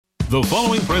The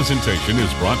following presentation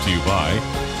is brought to you by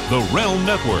The Realm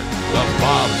Network. The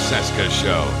Bob Cesca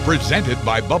Show, presented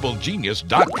by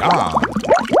BubbleGenius.com.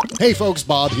 Hey folks,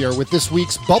 Bob here with this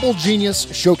week's Bubble Genius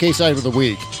Showcase Item of the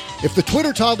Week. If the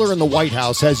Twitter toddler in the White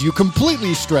House has you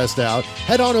completely stressed out,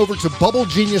 head on over to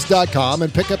BubbleGenius.com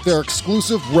and pick up their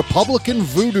exclusive Republican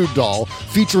voodoo doll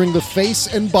featuring the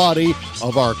face and body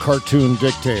of our cartoon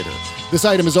dictator. This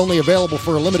item is only available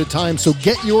for a limited time, so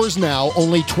get yours now,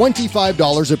 only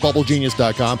 $25 at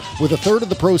BubbleGenius.com, with a third of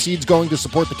the proceeds going to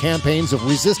support the campaigns of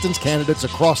resistance candidates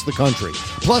across the country.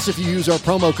 Plus, if you use our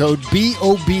promo code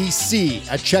BOBC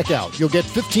at checkout, you'll get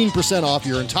 15% off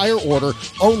your entire order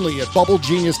only at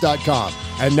BubbleGenius.com.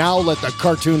 And now let the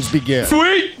cartoons begin.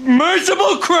 Sweet,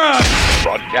 merciful crap!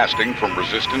 Broadcasting from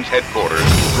Resistance headquarters,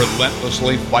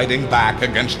 relentlessly fighting back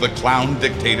against the clown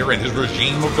dictator and his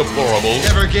regime of deplorables.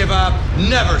 Never give up,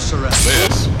 never surrender.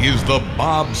 This is the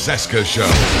Bob Cesca Show,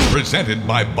 presented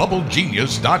by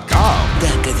BubbleGenius.com.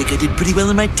 Doc, I think I did pretty well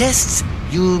in my tests.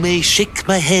 You may shake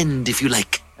my hand if you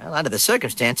like. Well, under the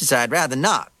circumstances, I'd rather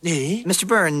not. Eh? Mr.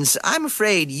 Burns, I'm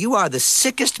afraid you are the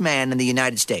sickest man in the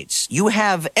United States. You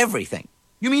have everything.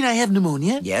 You mean I have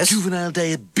pneumonia? Yes. Juvenile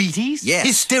diabetes? Yes.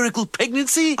 Hysterical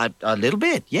pregnancy? A little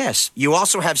bit, yes. You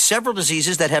also have several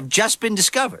diseases that have just been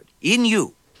discovered. In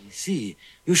you. I see.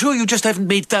 You sure you just haven't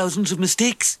made thousands of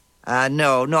mistakes?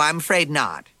 No, I'm afraid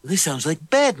not. This sounds like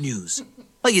bad news.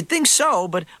 Well, you'd think so,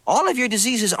 but all of your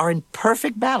diseases are in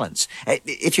perfect balance.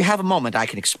 If you have a moment, I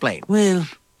can explain. Well,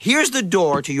 here's the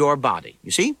door to your body,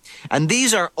 you see? And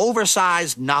these are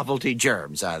oversized novelty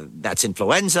germs. That's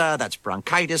influenza, that's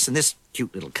bronchitis, and this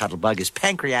cute little cuddlebug is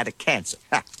pancreatic cancer.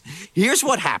 Here's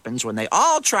what happens when they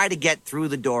all try to get through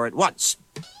the door at once.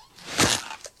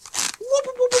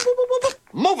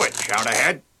 Move it, shout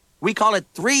ahead. We call it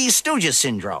Three Stooges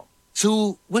syndrome.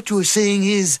 so what you're saying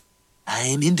is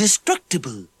I'm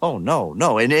indestructible. Oh,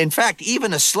 no. In fact,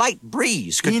 even a slight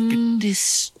breeze could...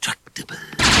 Indestructible.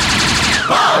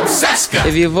 Bob Cesca!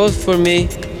 If you vote for me,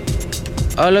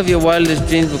 all of your wildest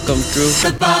dreams will come true.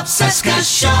 The Bob Cesca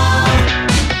Show.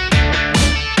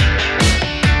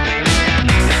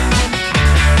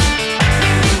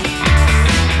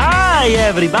 Hi,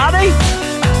 everybody.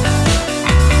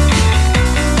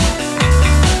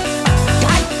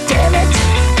 God damn it!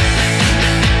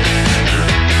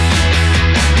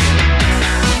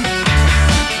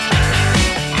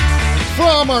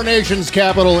 From our nation's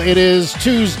capital, it is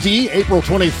Tuesday, April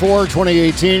 24,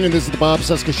 2018, and this is the Bob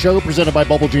Cesca Show, presented by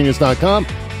BubbleGenius.com.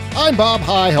 I'm Bob.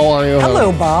 Hi, how are you?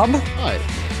 Hello, Bob. Hi.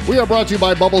 We are brought to you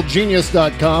by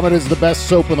BubbleGenius.com. It is the best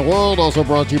soap in the world, also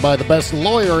brought to you by the best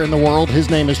lawyer in the world. His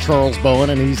name is Charles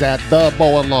Bowen, and he's at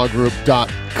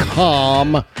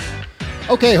thebowenlawgroup.com.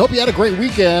 Okay, hope you had a great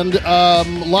weekend.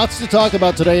 Lots to talk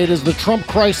about today. It is the Trump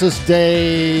crisis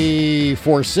day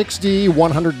 460,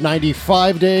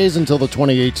 195 days until the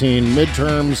 2018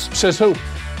 midterms. Says who?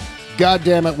 God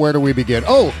damn it, where do we begin?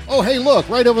 Oh, hey, look,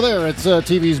 right over there. It's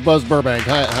TV's Buzz Burbank.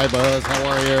 Hi, Buzz. How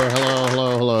are you?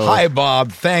 Hello. Hi,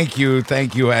 Bob. Thank you,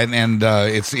 and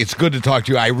it's good to talk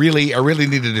to you. I really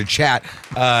needed to chat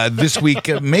this week,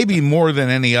 maybe more than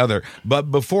any other. But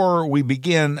before we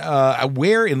begin,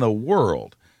 where in the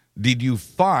world did you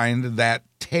find that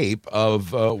tape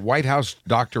of White House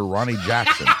Dr. Ronny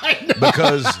Jackson?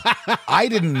 Because I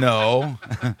didn't know.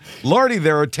 Lordy,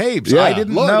 there are tapes. Yeah, I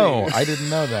didn't Lordy. know. I didn't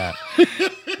know that.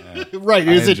 Right.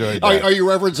 I Is it? enjoyed that. Are you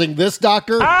referencing this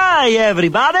doctor? Hi,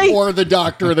 everybody. Or the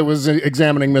doctor that was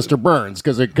examining Mr. Burns?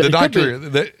 Because it could The be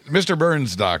Mr.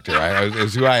 Burns doctor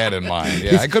is who I had in mind.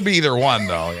 Yeah, it could be either one,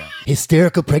 though. Yeah,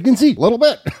 hysterical pregnancy. A little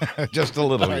bit. just a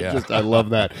little. Yeah, I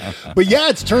love that. But yeah,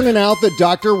 it's turning out that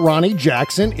Dr. Ronny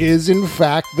Jackson is in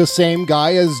fact the same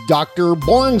guy as Dr.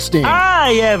 Bornstein.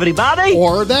 Hi, everybody.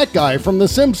 Or that guy from The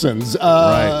Simpsons.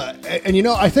 Right. And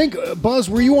I think, Buzz,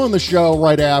 were you on the show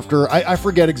right after? I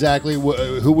forget exactly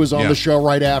who was on the show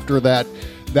right after that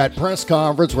press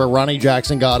conference where Ronny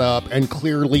Jackson got up and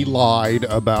clearly lied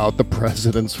about the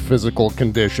president's physical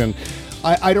condition.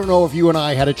 I don't know if you and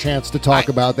I had a chance to talk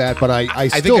about that, but I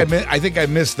think I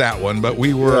missed that one. But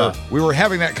we were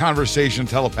having that conversation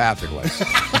telepathically.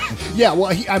 Yeah,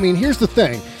 well, here's the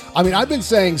thing. I've been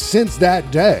saying since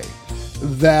that day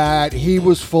that he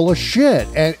was full of shit,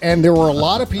 and there were a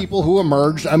lot of people who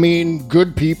emerged.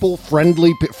 Good people,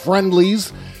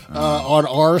 friendlies on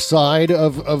our side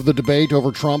of the debate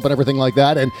over Trump and everything like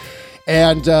that, and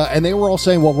And they were all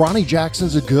saying, well, Ronny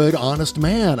Jackson's a good, honest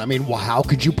man. I mean, well, how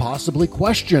could you possibly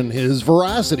question his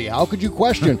veracity? How could you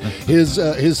question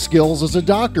his skills as a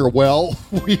doctor? Well,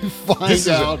 we find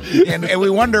out. And we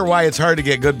wonder why it's hard to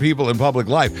get good people in public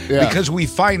life, because we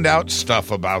find out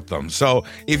stuff about them. So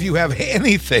if you have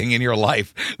anything in your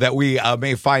life that we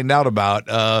may find out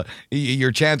about,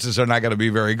 your chances are not going to be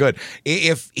very good.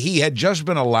 If he had just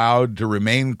been allowed to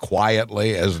remain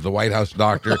quietly as the White House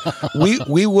doctor,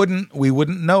 we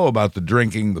wouldn't know about the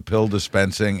drinking, the pill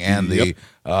dispensing, and the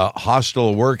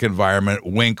hostile work environment.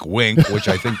 Wink, wink. Which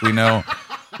I think we know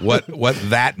what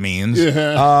that means.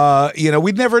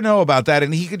 We'd never know about that,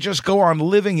 and he could just go on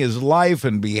living his life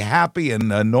and be happy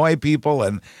and annoy people,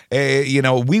 and you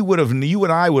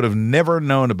and I would have never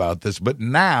known about this. But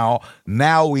now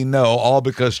we know, all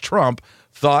because Trump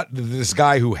thought this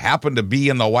guy who happened to be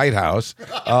in the White House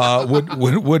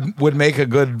would make a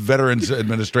good veterans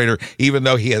administrator, even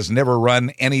though he has never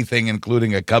run anything,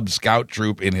 including a Cub Scout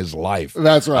troop, in his life.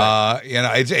 That's right.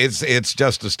 It's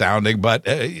just astounding, but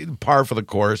par for the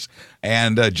course,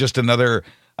 and just another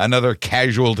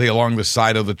casualty along the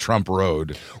side of the Trump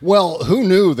road. Well, who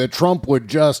knew that Trump would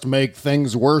just make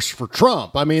things worse for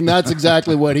Trump? I mean, that's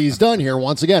exactly what he's done here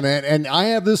once again. And I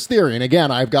have this theory, and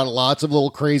again, I've got lots of little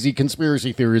crazy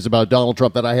conspiracy theories about Donald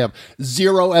Trump that I have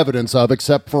zero evidence of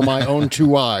except for my own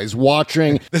two eyes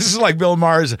watching. This is like Bill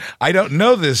Maher's, I don't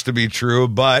know this to be true,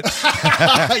 but...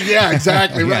 Yeah,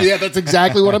 exactly. Right. Yeah, that's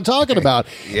exactly what I'm talking about.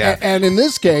 Yeah. And in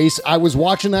this case, I was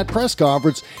watching that press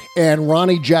conference, and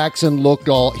Ronny Jackson looked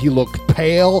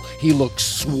pale, he looked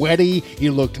sweaty, he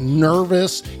looked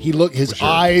nervous, his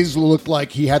eyes looked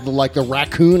like he had the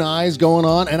raccoon eyes going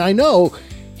on, and I know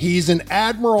he's an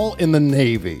admiral in the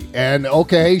Navy, and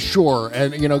okay, sure,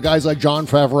 and guys like Jon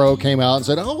Favreau came out and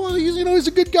said, oh, well, he's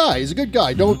a good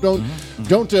guy,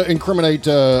 don't incriminate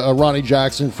Ronny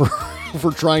Jackson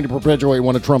for trying to perpetuate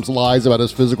one of Trump's lies about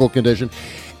his physical condition.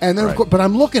 And then, but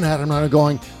I'm looking at him and I'm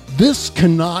going, this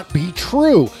cannot be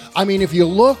true. I mean, if you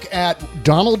look at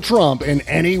Donald Trump in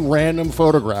any random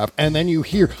photograph, and then you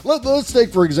hear, let's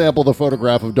take, for example, the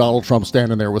photograph of Donald Trump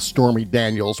standing there with Stormy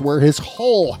Daniels, where his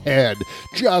whole head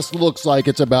just looks like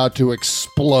it's about to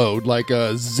explode, like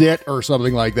a zit or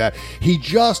something like that. He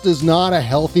just is not a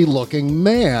healthy-looking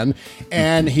man,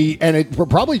 and it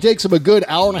probably takes him a good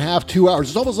hour and a half, 2 hours.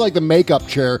 It's almost like the makeup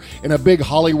chair in a big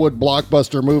Hollywood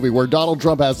blockbuster movie where Donald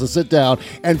Trump has to sit down,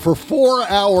 and for 4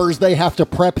 hours they have to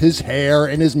prep his hair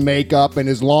and his makeup and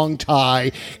his long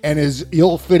tie and his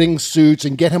ill-fitting suits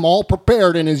and get him all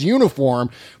prepared in his uniform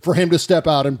for him to step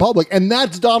out in public. And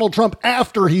that's Donald Trump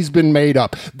after he's been made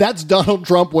up. That's Donald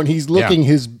Trump when he's looking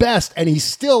his best, and he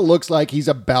still looks like he's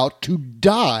about to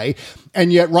die.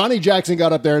 And yet Ronny Jackson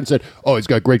got up there and said, oh, he's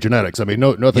got great genetics. I mean,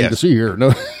 nothing to see here. No,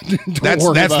 that's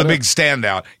the big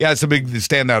standout. Yeah, it's the big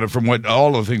standout from what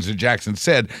all of the things that Jackson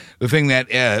said. The thing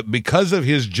that because of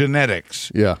his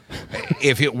genetics,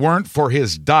 if it weren't for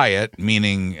his diet,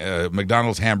 meaning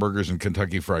McDonald's hamburgers and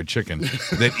Kentucky Fried Chicken,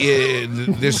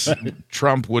 that this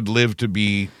Trump would live to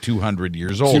be 200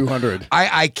 years old. 200.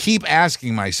 I keep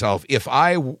asking myself, if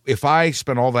I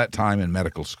spent all that time in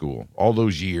medical school, all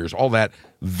those years, all that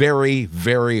very,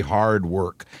 very hard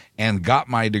work, and got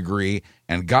my degree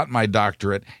and got my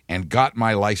doctorate and got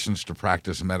my license to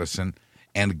practice medicine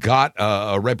and got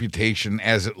a reputation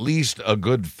as at least a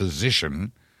good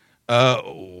physician,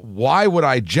 why would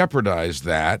I jeopardize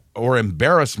that or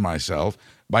embarrass myself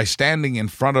by standing in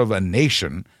front of a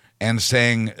nation and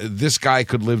saying this guy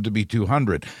could live to be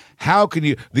 200? How can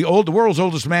you? The world's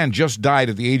oldest man just died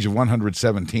at the age of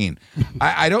 117.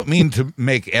 I don't mean to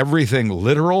make everything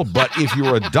literal, but if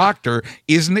you're a doctor,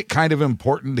 isn't it kind of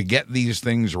important to get these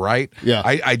things right? Yeah.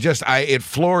 It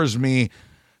floors me.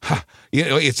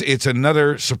 It's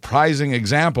another surprising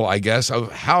example, I guess,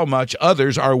 of how much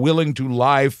others are willing to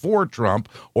lie for Trump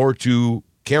or to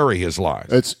carry his lies.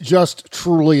 It's just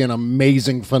truly an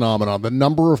amazing phenomenon. The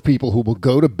number of people who will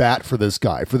go to bat for this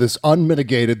guy, for this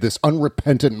unmitigated, this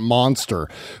unrepentant monster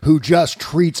who just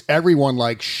treats everyone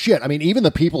like shit. I mean, even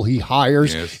the people he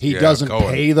hires, he doesn't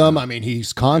pay them. I mean,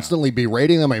 he's constantly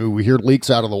berating them. I mean, we hear leaks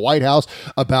out of the White House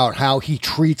about how he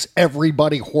treats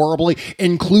everybody horribly,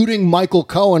 including Michael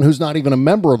Cohen, who's not even a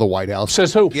member of the White House.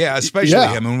 Says who? Yeah, especially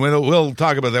him. And we'll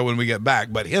talk about that when we get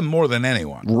back, but him more than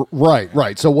anyone.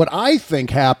 Right. So what I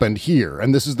think happened here,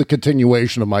 and this is the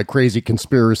continuation of my crazy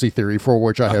conspiracy theory for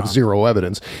which I have zero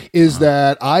evidence, is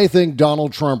that I think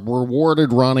Donald Trump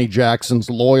rewarded Ronny Jackson's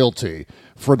loyalty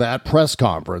for that press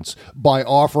conference by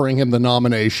offering him the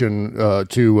nomination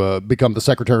to become the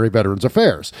Secretary of Veterans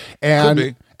Affairs.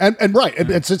 And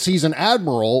since he's an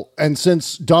admiral, and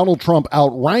since Donald Trump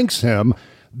outranks him,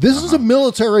 This is a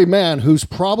military man who's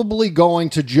probably going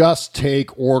to just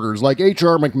take orders, like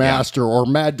H.R. McMaster or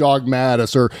Mad Dog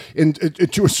Mattis or,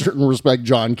 to a certain respect,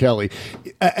 John Kelly.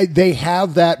 They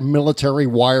have that military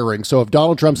wiring. So if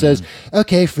Donald Trump says,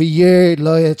 okay, for your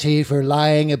loyalty for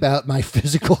lying about my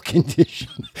physical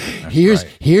condition,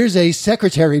 here's a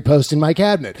secretary post in my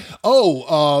cabinet.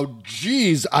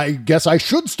 Geez, I guess I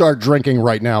should start drinking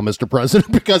right now, Mr. President,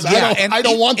 because I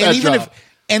don't want that job.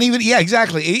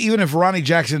 Exactly. Even if Ronny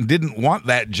Jackson didn't want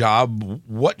that job,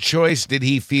 what choice did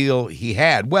he feel he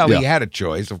had? Well, he had a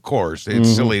choice, of course.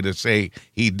 It's silly to say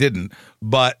he didn't,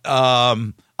 but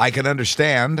I can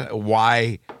understand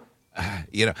why,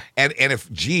 and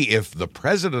if the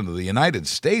president of the United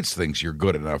States thinks you're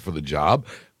good enough for the job,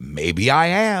 maybe I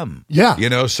am.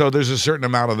 Yeah. So there's a certain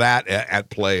amount of that at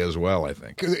play as well, I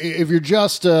think. If you're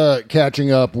just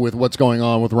catching up with what's going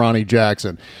on with Ronny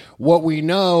Jackson, what we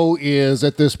know is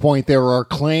at this point there are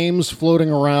claims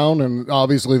floating around, and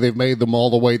obviously they've made them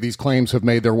all the way. These claims have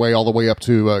made their way all the way up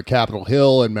to Capitol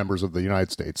Hill and members of the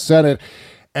United States Senate.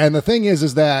 And the thing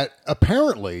is that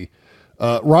apparently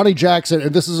Ronny Jackson,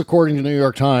 and this is according to the New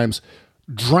York Times,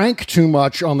 drank too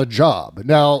much on the job.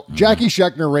 Now, Jackie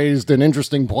Schechner raised an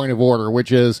interesting point of order,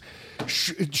 which is,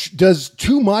 does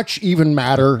too much even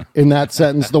matter in that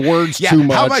sentence? The words too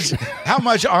much. How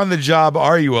much on the job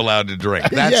are you allowed to drink?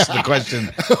 That's the question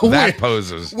that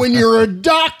poses. When you're a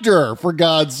doctor, for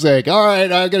God's sake. All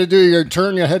right, I'm going to do your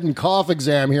turn your head and cough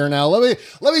exam here now. Let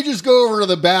me just go over to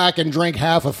the back and drink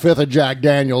half a fifth of Jack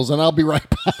Daniels, and I'll be right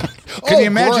back. Can you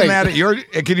imagine that at your?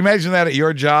 Can you imagine that at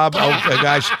your job? Oh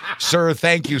gosh, sir,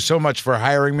 thank you so much for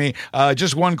hiring me.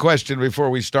 Just one question before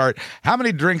we start: how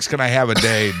many drinks can I have a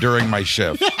day during my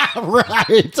shift?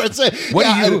 Right. That's it. What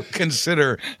do you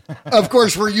consider? Of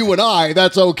course, for you and I,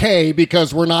 that's okay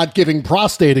because we're not giving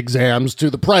prostate exams to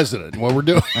the president. What we're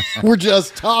doing, we're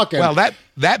just talking. Well, that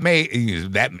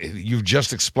you've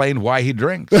just explained why he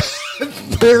drinks.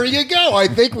 There you go. I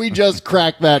think we just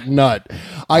cracked that nut.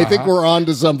 I think we're on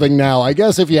to something now. I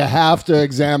guess if you have to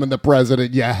examine the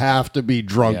president, you have to be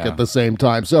drunk at the same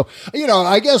time. So,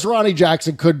 I guess Ronny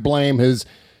Jackson could blame his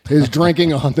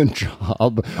drinking on the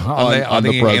job on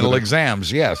the anal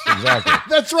exams. Yes, exactly.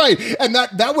 That's right. And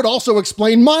that would also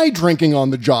explain my drinking on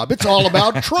the job. It's all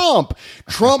about Trump.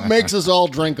 Trump makes us all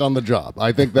drink on the job.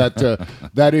 I think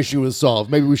that issue is solved.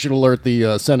 Maybe we should alert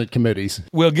the Senate committees.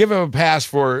 We'll give him a pass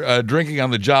for drinking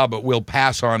on the job, but we'll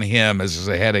pass on him as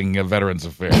a heading of Veterans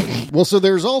Affairs. Well, so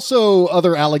there's also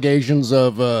other allegations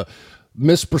of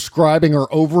misprescribing or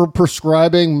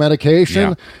overprescribing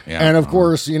medication. And of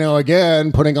course,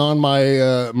 again, putting on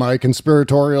my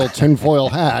conspiratorial tinfoil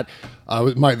hat,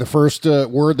 the first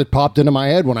word that popped into my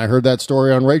head when I heard that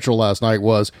story on Rachel last night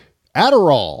was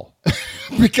Adderall.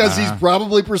 Because he's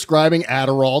probably prescribing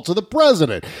Adderall to the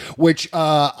president, which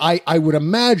I would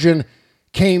imagine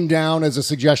came down as a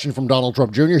suggestion from Donald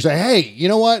Trump Jr. Say, hey, you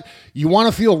know what? You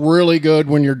want to feel really good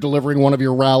when you're delivering one of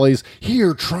your rallies?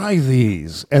 Here, try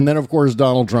these. And then, of course,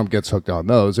 Donald Trump gets hooked on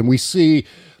those. And we see,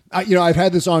 I've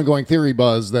had this ongoing theory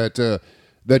buzz that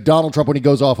Donald Trump, when he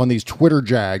goes off on these Twitter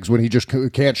jags, when he just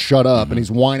can't shut up and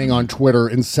he's whining on Twitter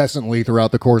incessantly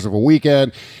throughout the course of a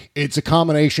weekend, it's a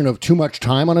combination of too much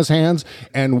time on his hands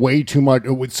and way too much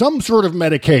with some sort of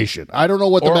medication. I don't know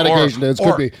what the medication is.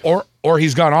 Could be. Or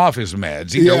he's gone off his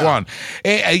meds, either one.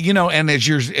 And as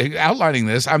you're outlining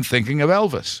this, I'm thinking of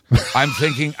Elvis. I'm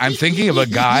thinking of a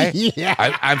guy.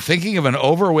 I'm thinking of an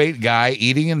overweight guy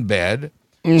eating in bed,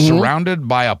 surrounded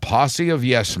by a posse of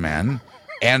yes men,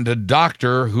 and a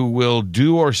doctor who will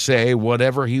do or say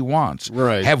whatever he wants.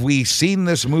 Right. Have we seen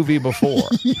this movie before?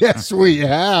 Yes, we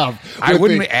have.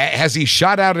 Has he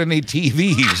shot out any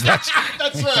TVs? That's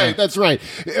right.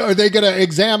 Are they going to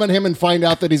examine him and find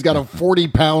out that he's got a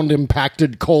 40-pound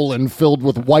impacted colon filled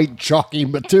with white chalky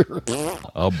material?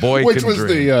 A boy Which can was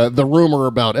dream. the rumor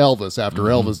about Elvis after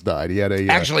Elvis died. He had a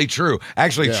actually true.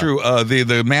 True.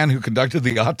 The man who conducted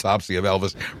the autopsy of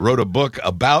Elvis wrote a book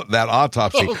about that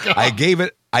autopsy. Oh,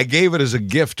 I gave it as a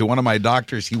gift to one of my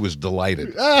doctors. He was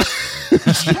delighted.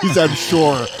 Jeez, I'm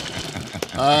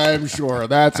sure.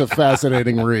 That's a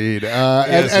fascinating read.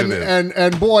 Yes, it is.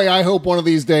 And boy, I hope one of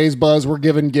these days, Buzz, we're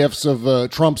giving gifts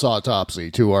of Trump's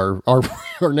autopsy to our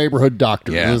neighborhood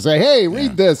doctor. Yeah. And say, hey,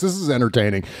 read this. This is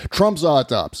entertaining. Trump's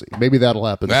autopsy. Maybe that'll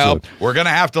happen soon. We're going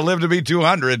to have to live to be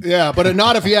 200. Yeah, but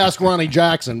not if you ask Ronny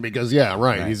Jackson, because,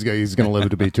 right. He's going to live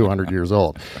to be 200 years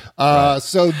old.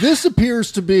 So this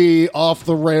appears to be off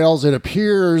the rails. It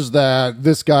appears that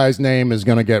this guy's name is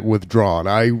going to get withdrawn.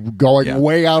 I'm going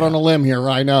way out on a limb here.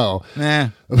 I know.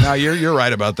 No, you're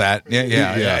right about that.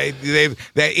 Yeah.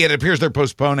 It appears they're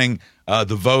postponing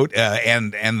the vote.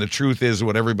 And the truth is,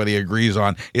 what everybody agrees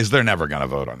on is they're never going to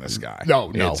vote on this guy.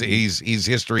 No. He's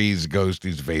history. He's ghost.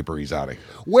 He's vapor. He's out of here.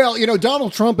 Well,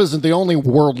 Donald Trump isn't the only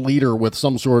world leader with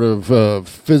some sort of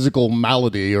physical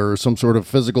malady or some sort of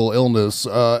physical illness.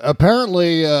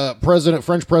 Apparently,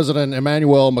 French President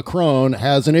Emmanuel Macron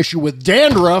has an issue with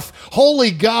dandruff.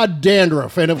 Holy God,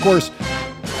 dandruff! And of course,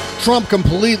 Trump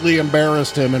completely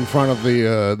embarrassed him in front of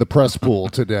the press pool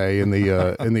today in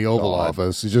the Oval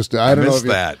Office. He's just I don't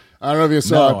know if you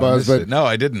saw it, Buzz, but no,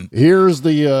 I didn't. Here's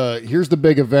the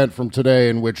big event from today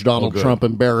in which Donald Trump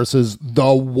embarrasses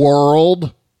the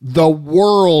world. The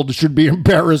world should be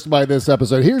embarrassed by this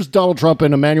episode. Here's Donald Trump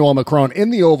and Emmanuel Macron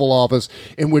in the Oval Office,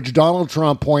 in which Donald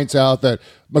Trump points out that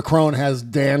Macron has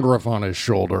dandruff on his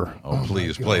shoulder. Oh,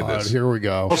 please play this. Here we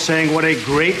go. Saying what a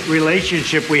great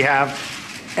relationship we have,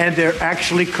 and they're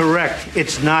actually correct.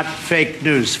 It's not fake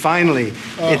news. Finally,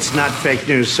 it's not fake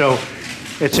news. So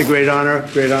it's a great honor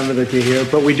that you're here.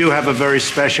 But we do have a very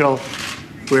special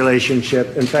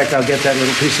relationship. In fact, I'll get that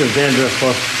little piece of dandruff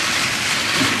for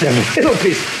little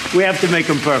piece. We have to make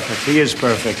him perfect. He is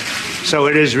perfect. So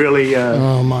it is really,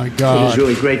 oh my God, it is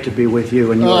really great to be with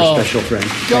you, and you're a special friend.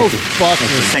 Go fuck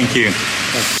yourself. Thank you.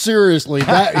 Seriously,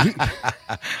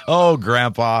 oh,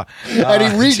 Grandpa!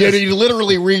 And he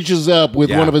literally reaches up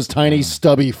with one of his tiny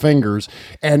stubby fingers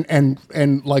and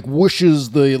like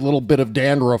whooshes the little bit of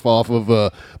dandruff off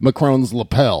of Macron's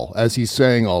lapel as he's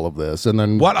saying all of this. And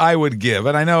then what I would give,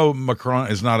 and I know Macron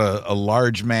is not a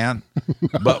large man,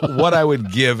 but what I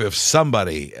would give if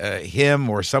somebody, him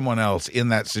or someone else in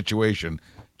that situation,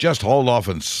 just hauled off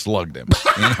and slugged him.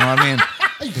 You know what I mean?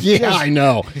 Yeah, I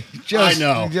know. I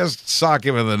know. Just sock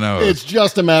him in the nose. It's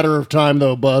just a matter of time,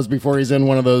 though, Buzz, before he's in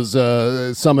one of those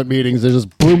summit meetings. There's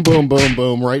just boom, boom, boom,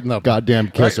 boom, right in the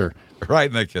goddamn kisser.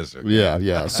 Right in the kisser.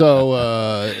 Yeah. So,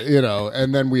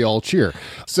 and then we all cheer.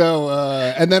 So,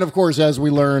 and then, of course, as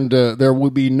we learned, there will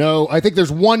be I think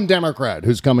there's one Democrat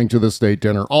who's coming to the state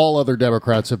dinner. All other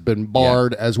Democrats have been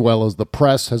barred, as well as the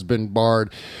press has been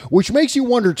barred, which makes you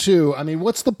wonder, too. I mean,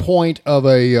 what's the point of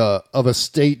a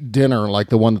state dinner like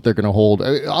the one that they're going to hold?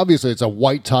 Obviously, it's a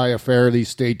white tie affair. These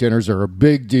state dinners are a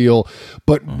big deal.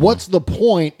 But what's the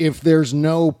point if there's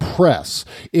no press?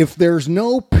 If there's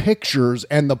no pictures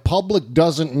and the public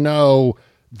doesn't know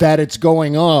that it's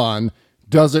going on,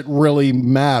 does it really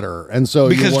matter? And so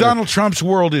because Donald Trump's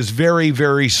world is very,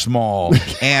 very small,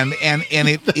 and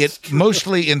it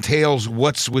mostly entails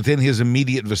what's within his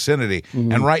immediate vicinity.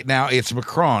 Mm-hmm. And right now it's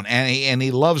Macron, and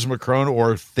he loves Macron,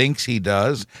 or thinks he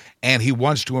does, and he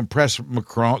wants to impress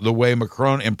Macron the way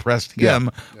Macron impressed him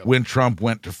when Trump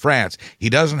went to France. He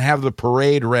doesn't have the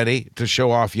parade ready to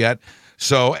show off yet.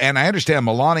 So, and I understand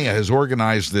Melania has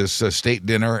organized this state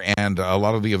dinner and a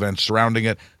lot of the events surrounding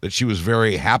it, that she was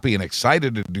very happy and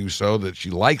excited to do so, that she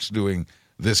likes doing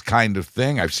this kind of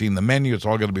thing. I've seen the menu. It's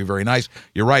all going to be very nice.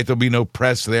 You're right. There'll be no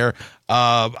press there.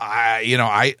 I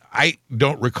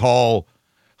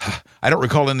don't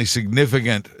recall any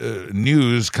significant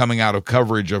news coming out of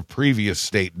coverage of previous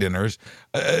state dinners.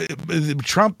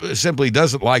 Trump simply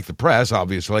doesn't like the press,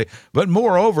 obviously, but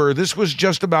moreover, this was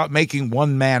just about making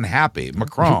one man happy,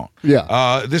 Macron.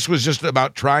 This was just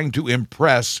about trying to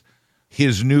impress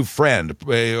his new friend,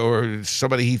 or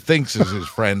somebody he thinks is his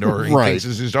friend, or he thinks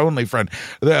is his only friend.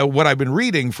 What I've been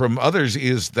reading from others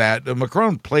is that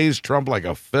Macron plays Trump like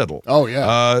a fiddle. Oh,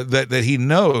 yeah. That he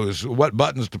knows what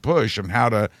buttons to push and how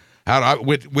to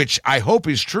which I hope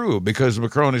is true, because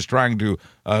Macron is trying to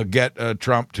get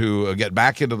Trump to get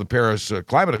back into the Paris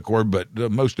Climate Accord, but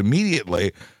most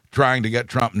immediately trying to get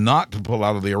Trump not to pull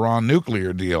out of the Iran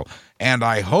nuclear deal. And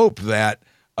I hope that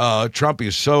Trump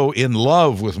is so in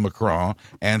love with Macron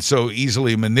and so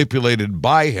easily manipulated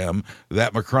by him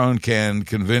that Macron can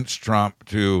convince Trump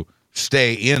to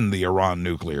stay in the Iran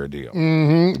nuclear deal.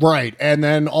 Mm-hmm, right. And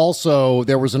then also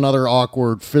there was another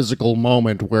awkward physical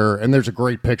moment where, and there's a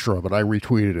great picture of it. I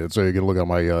retweeted it, so you can look at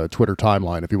my Twitter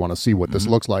timeline if you want to see what this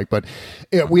looks like. But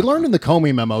we learned in the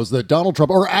Comey memos that Donald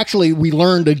Trump, or actually we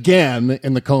learned again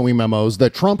in the Comey memos,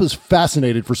 that Trump is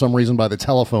fascinated for some reason by the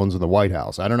telephones in the White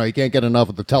House. I don't know. He can't get enough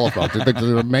of the telephones. I think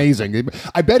they're amazing.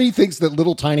 I bet he thinks that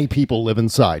little tiny people live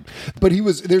inside. But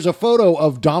there's a photo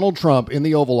of Donald Trump in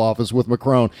the Oval Office with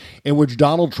Macron, in which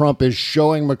Donald Trump is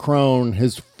showing Macron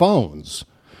his phones.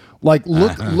 Like,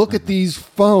 look at these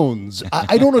phones.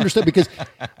 I don't understand, because,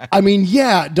 I mean,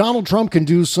 yeah, Donald Trump can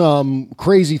do some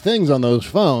crazy things on those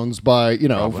phones by,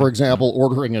 for example,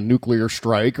 ordering a nuclear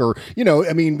strike, or,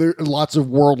 I mean, lots of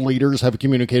world leaders have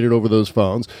communicated over those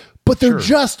phones. But they're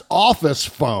just office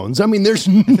phones. I mean, there's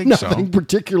nothing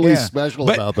particularly special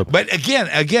about them. But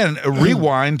again,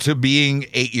 rewind to being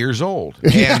 8 years old,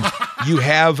 and you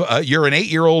have you're an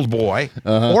 8-year-old boy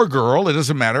or girl, it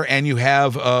doesn't matter, and you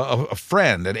have a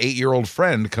friend, an 8-year-old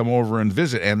friend, come over and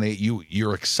visit, and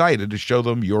you're excited to show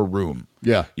them your room.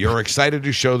 Yeah, you're excited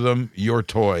to show them your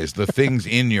toys, the things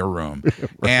in your room,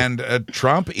 and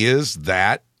Trump is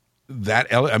that.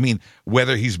 I mean,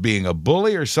 whether he's being a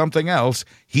bully or something else,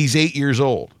 he's 8 years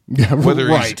old. Yeah,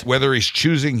 whether he's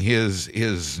choosing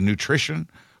his nutrition,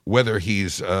 whether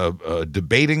he's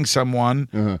debating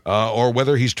someone, or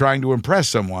whether he's trying to impress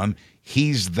someone,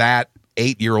 he's that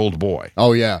 8-year-old boy.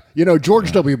 Oh yeah,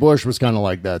 George W. Bush was kind of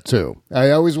like that too.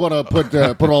 I always want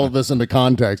to put all of this into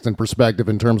context and perspective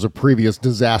in terms of previous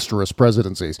disastrous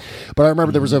presidencies. But I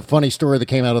remember there was a funny story that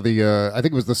came out of the I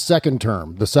think it was the second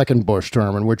Bush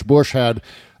term, in which Bush had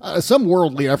some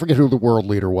world leader. I forget who the world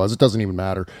leader was. It doesn't even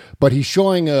matter. But he's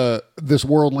showing this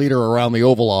world leader around the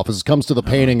Oval Office. Comes to the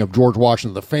painting of George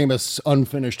Washington, the famous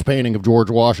unfinished painting of George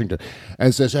Washington,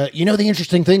 and says, the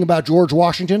interesting thing about George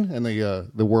Washington? And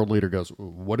the world leader goes,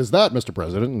 "What is that, Mr.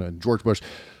 President?" And George Bush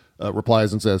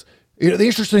replies and says, "The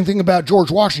interesting thing about George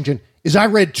Washington is I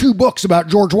read 2 books about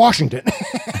George Washington."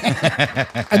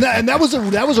 and that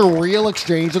was a real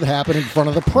exchange that happened in front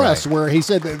of the press, where he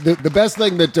said the best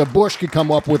thing that Bush could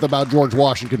come up with about George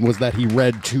Washington was that he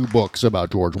read 2 books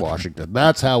about George Washington.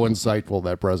 That's how insightful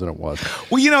that president was.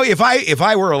 Well, if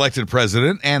I were elected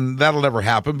president, and that'll never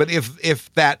happen, but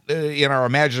if that in our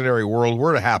imaginary world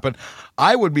were to happen,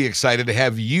 I would be excited to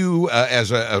have you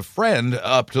as a friend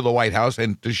up to the White House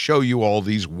and to show you all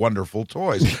these wonderful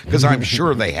toys, because I'm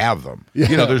sure they have them.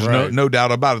 There's no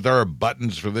doubt about it. There are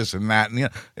buttons for this and that, and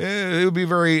it would be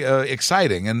very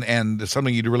exciting and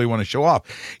something you'd really want to show off.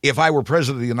 If I were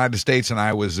president of the United States and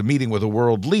I was meeting with a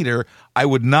world leader, I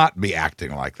would not be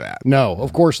acting like that. No,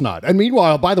 of course not. And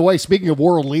meanwhile, by the way, speaking of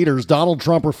world leaders, Donald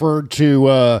Trump referred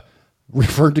to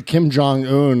Kim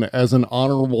Jong-un as an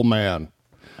honorable man.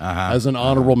 As an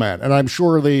honorable man. And I'm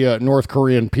sure the North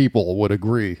Korean people would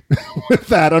agree with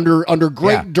that under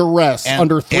great duress,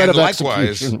 under threat of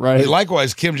execution. Right?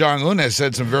 Likewise, Kim Jong-un has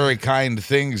said some very kind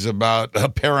things about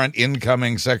apparent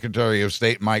incoming Secretary of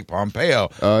State Mike Pompeo,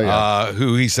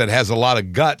 who he said has a lot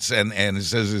of guts and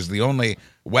says is the only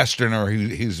Westerner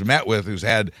he's met with who's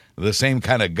had the same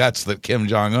kind of guts that Kim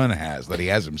Jong-un has, that he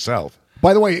has himself.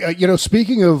 By the way,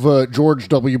 speaking of George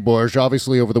W. Bush,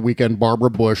 obviously over the weekend, Barbara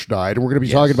Bush died. And we're going to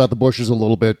be talking about the Bushes a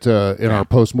little bit in our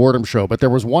post-mortem show. But there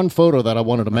was one photo that I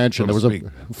wanted to mention. There was a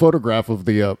photograph of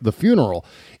the funeral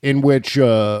in which,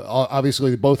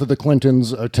 obviously, both of the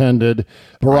Clintons attended.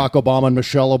 Barack Obama and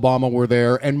Michelle Obama were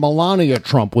there. And Melania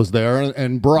Trump was there.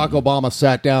 And Barack Obama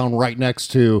sat down right next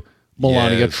to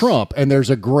Melania Trump. And there's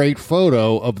a great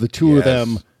photo of the two of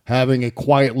them having a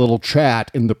quiet little chat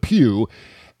in the pew.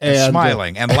 And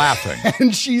smiling and laughing.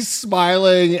 And she's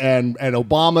smiling, and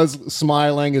Obama's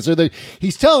smiling.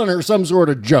 He's telling her some sort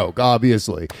of joke,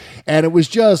 obviously. And it was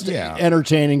just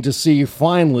entertaining to see,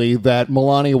 finally, that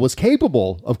Melania was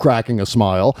capable of cracking a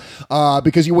smile,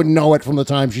 because you wouldn't know it from the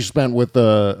time she spent with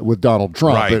Donald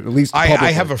Trump. Right. At least I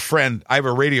have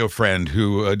a radio friend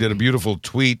who did a beautiful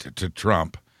tweet to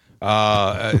Trump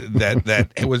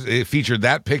it featured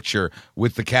that picture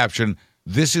with the caption,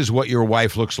 "This is what your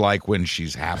wife looks like when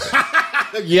she's happy."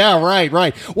 Yeah, right.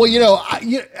 Well,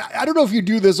 I don't know if you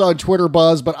do this on Twitter,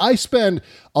 Buzz, but I spend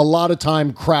a lot of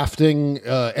time crafting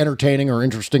entertaining or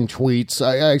interesting tweets.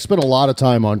 I spend a lot of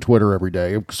time on Twitter every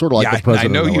day, sort of like the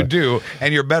president. I know you do,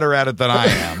 and you're better at it than I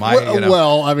am.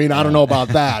 Well, I mean, I don't know about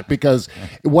that, because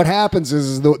what happens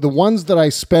is the ones that I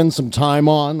spend some time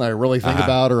on, I really think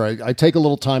about, or I take a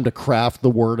little time to craft the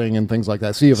wording and things like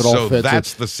that, see if it all fits. So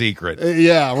that's the secret.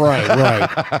 Yeah, right.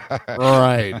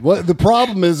 Right. Well, the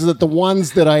problem is that the ones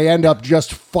that I end up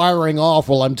just firing off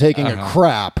while I'm taking a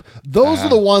crap, those are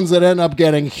the ones that end up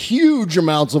getting huge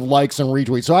amounts of likes and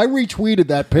retweets. So I retweeted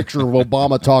that picture of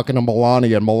Obama talking to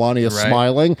Melania and Melania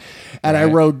smiling, and I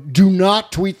wrote, "Do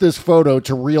not tweet this photo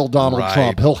to real Donald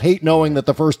Trump. He'll hate knowing that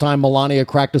the first time Melania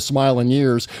cracked a smile in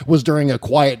years was during a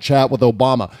quiet chat with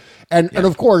Obama." And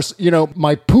of course,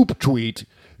 my poop tweet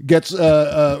gets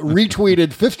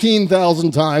retweeted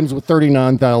 15,000 times with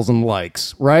 39,000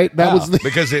 likes, right? That was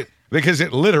because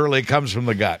it literally comes from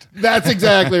the gut. That's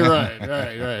exactly right.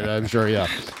 Right. I'm sure, yeah.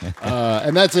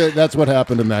 And that's what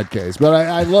happened in that case. But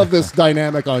I love this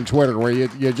dynamic on Twitter where you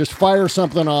just fire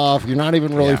something off, you're not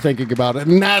even really thinking about it,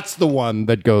 and that's the one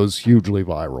that goes hugely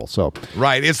viral. So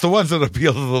right, it's the ones that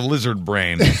appeal to the lizard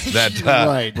brain that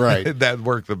right that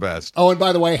work the best. Oh, and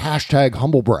by the way, hashtag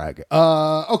humble brag.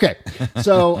 Okay,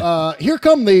 so here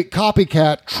come the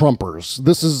copycat Trumpers.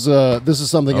 This is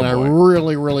something that I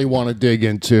really want to dig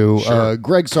into. Sure.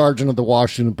 Greg Sargent of the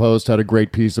Washington Post had a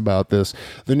great piece about this.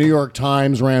 The New York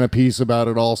Times ran a piece about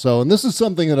it also, and this is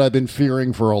something that I've been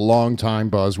fearing for a long time,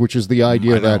 Buzz, which is the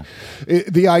idea of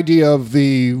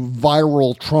the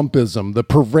viral Trumpism, the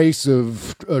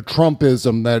pervasive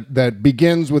Trumpism that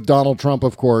begins with Donald Trump,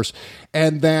 of course,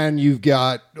 and then you've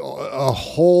got a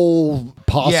whole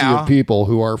posse of people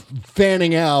who are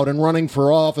fanning out and running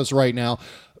for office right now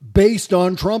based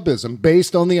on Trumpism,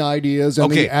 based on the ideas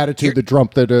and the attitude that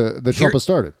Trump has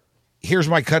started. Here's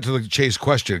my cut to the chase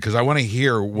question, because I want to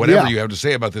hear whatever you have to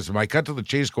say about this. My cut to the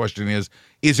chase question is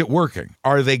it working?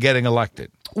 Are they getting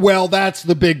elected? Well, that's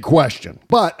the big question.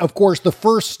 But, of course, the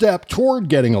first step toward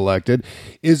getting elected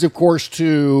is, of course,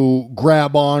 to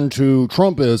grab on to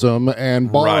Trumpism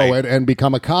and borrow it and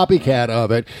become a copycat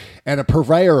of it and a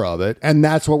purveyor of it. And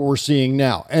that's what we're seeing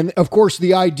now. And, of course,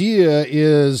 the idea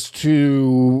is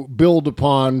to build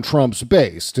upon Trump's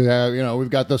base. To have, we've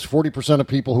got this 40% of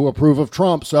people who approve of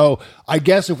Trump. So I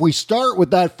guess if we start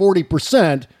with that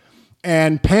 40%,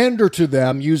 and pander to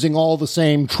them using all the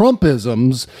same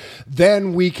Trumpisms,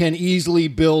 then we can easily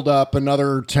build up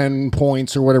another 10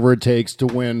 points or whatever it takes to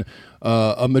win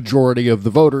a majority of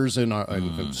the voters in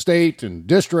the state and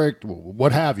district,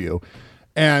 what have you.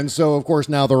 And so, of course,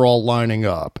 now they're all lining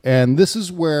up. And this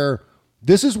is where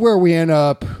we end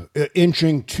up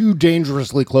inching too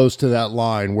dangerously close to that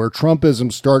line where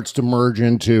Trumpism starts to merge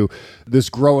into this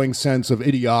growing sense of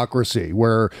idiocracy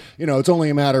where, it's only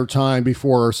a matter of time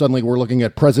before suddenly we're looking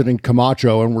at President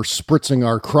Camacho and we're spritzing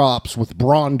our crops with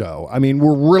Brawndo. I mean,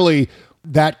 we're really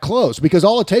that close because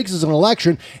all it takes is an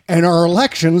election, and our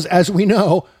elections, as we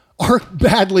know, are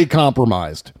badly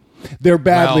compromised. They're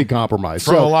badly compromised.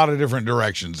 From a lot of different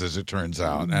directions, as it turns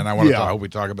out. And I hope we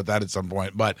talk about that at some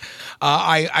point. But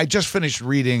I just finished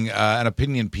reading an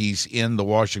opinion piece in the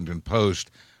Washington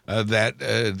Post that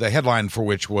the headline for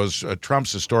which was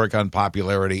Trump's historic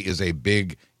unpopularity is a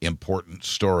big, important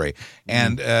story.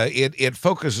 And it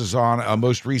focuses on a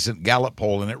most recent Gallup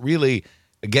poll, and it really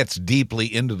gets deeply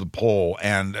into the poll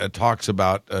and talks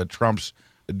about Trump's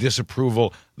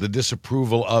disapproval, the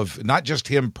disapproval of not just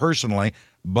him personally,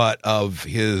 but of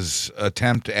his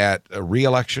attempt at a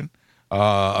re-election.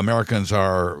 Americans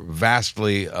are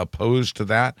vastly opposed to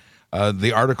that.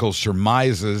 The article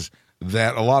surmises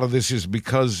that a lot of this is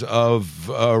because of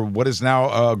what is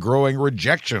now a growing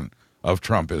rejection of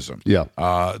Trumpism. Yeah.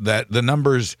 That the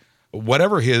numbers,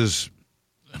 whatever his,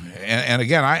 and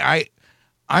again,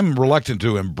 I'm reluctant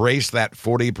to embrace that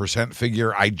 40%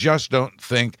 figure. I just don't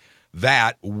think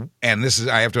that, and this is,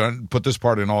 I have to put this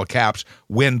part in all caps,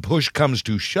 when push comes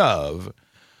to shove,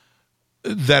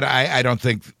 that I don't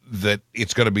think that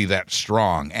it's going to be that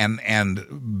strong.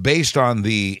 And based on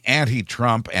the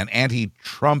anti-Trump and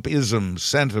anti-Trumpism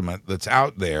sentiment that's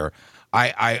out there,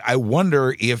 I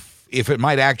wonder if it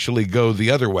might actually go the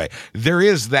other way. There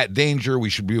is that danger. We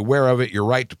should be aware of it. You're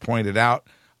right to point it out.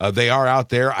 They are out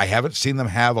there. I haven't seen them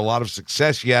have a lot of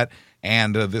success yet.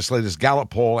 And this latest Gallup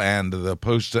poll and the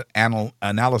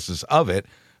post-analysis of it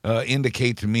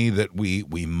indicate to me that we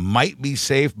might be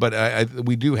safe, but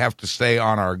we do have to stay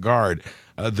on our guard.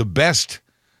 The best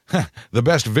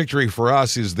victory for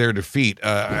us is their defeat,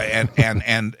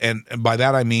 and by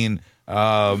that I mean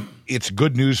it's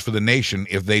good news for the nation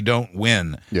if they don't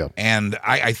win. Yeah. And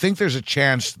I think there's a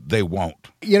chance they won't.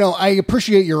 I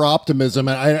appreciate your optimism,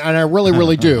 and I really,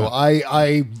 really do.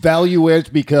 I value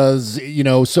it because,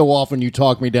 so often you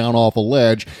talk me down off a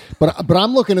ledge. But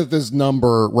I'm looking at this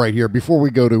number right here before we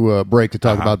go to a break to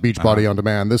talk about Beachbody On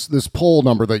Demand. This poll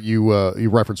number that you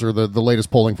referenced, or the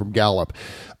latest polling from Gallup.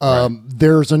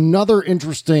 There's another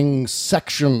interesting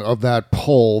section of that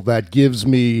poll that gives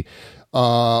me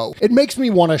it makes me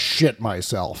want to shit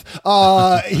myself.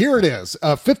 Here it is.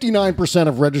 59%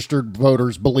 of registered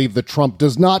voters believe that Trump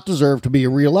does not deserve to be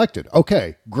reelected.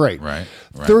 Okay, great. Right.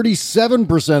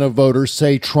 37% of voters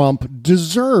say Trump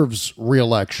deserves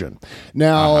reelection.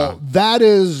 Now, that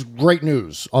is great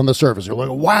news on the surface. You're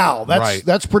like, wow,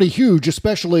 that's pretty huge,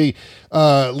 especially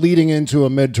leading into a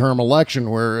midterm election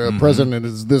where a president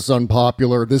is this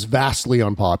vastly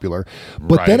unpopular.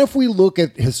 But then if we look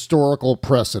at historical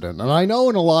precedent, and I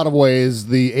know in a lot of ways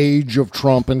the age of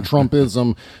Trump and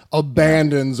Trumpism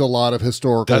abandons a lot of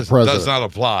historical presidents. Does not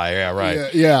apply. Yeah,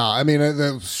 right. Yeah. I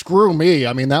mean, screw me.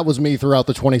 I mean, that was me throughout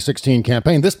the 2016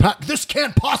 campaign. This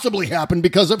can't possibly happen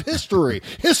because of history.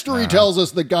 History tells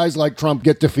us that guys like Trump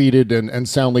get defeated and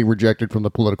soundly rejected from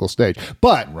the political stage.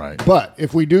 But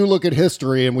if we do look at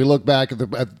history and we look back at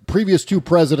the previous two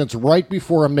presidents right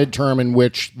before a midterm in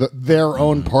which their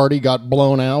own party got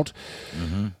blown out,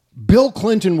 Bill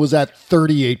Clinton was at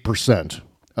 38%.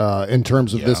 In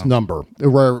terms of this number,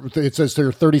 where it says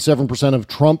there 37% of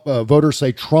Trump voters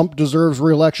say Trump deserves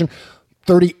re-election.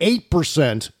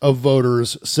 38% of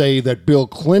voters say that Bill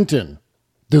Clinton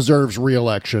deserves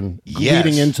re-election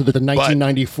leading into the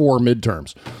 1994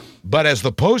 midterms. But as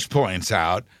the Post points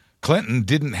out, Clinton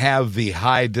didn't have the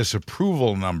high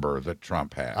disapproval number that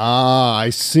Trump had. Ah, I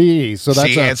see. So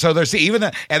that's and so there's even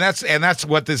that, and that's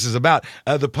what this is about.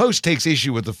 The Post takes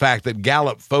issue with the fact that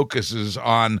Gallup focuses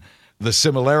on the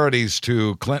similarities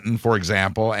to Clinton, for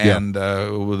example, and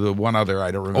the one other,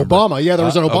 I don't remember. Obama. Yeah, there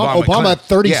was an Obama at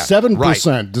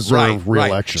 37% deserved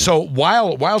re-election. So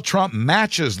while Trump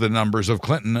matches the numbers of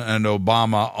Clinton and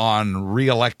Obama on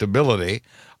re-electability,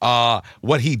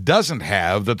 what he doesn't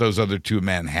have that those other two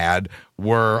men had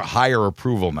were higher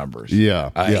approval numbers.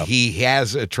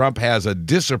 Trump has a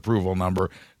disapproval number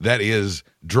that is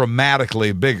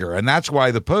dramatically bigger, and that's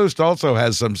why the Post also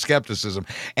has some skepticism.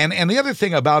 And the other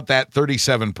thing about that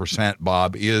 37%,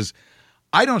 Bob, is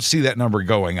I don't see that number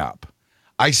going up.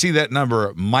 I see that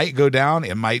number might go down.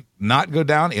 It might not go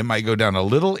down. It might go down a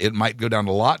little. It might go down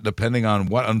a lot, depending on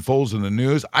what unfolds in the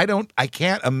news. I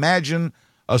can't imagine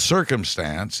a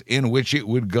circumstance in which it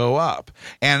would go up.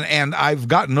 And I've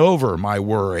gotten over my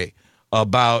worry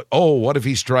about, what if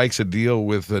he strikes a deal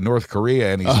with North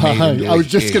Korea and he's made into I was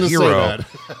just going to say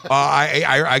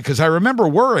that. Because I remember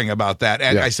worrying about that.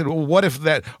 And I said, well, what if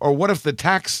the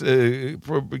tax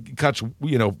cuts,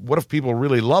 what if people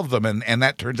really love them and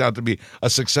that turns out to be a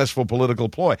successful political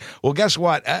ploy? Well, guess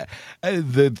what?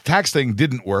 The tax thing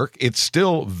didn't work. It's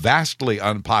still vastly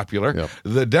unpopular. Yep.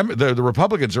 The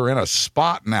Republicans are in a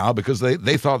spot now because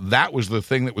they thought that was the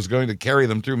thing that was going to carry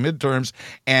them through midterms.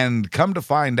 And come to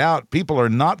find out, people are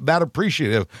not that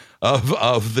appreciative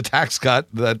of the tax cut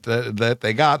that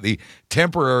they got, the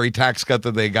temporary tax cut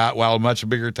that they got, while a much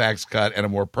bigger tax cut and a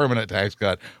more permanent tax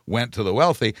cut went to the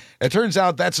wealthy. It turns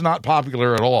out that's not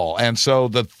popular at all. And so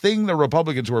the thing the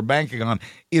Republicans were banking on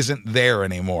isn't there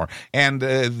anymore. And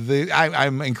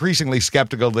I'm increasingly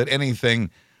skeptical that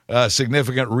anything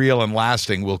significant, real, and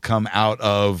lasting will come out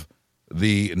of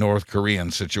the North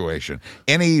Korean situation.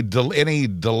 Any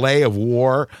delay of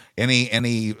war,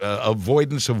 any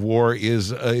avoidance of war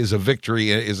is a victory,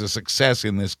 is a success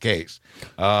in this case.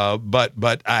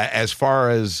 But as far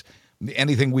as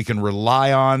anything we can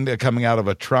rely on coming out of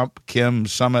a Trump-Kim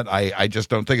summit, I just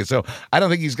don't think it. So I don't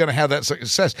think he's going to have that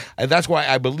success. And that's why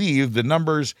I believe the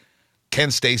numbers can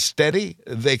stay steady.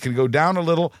 They can go down a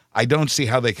little. I don't see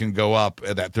how they can go up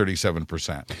at that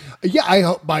 37%.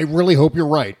 Yeah, I really hope you're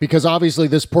right, because obviously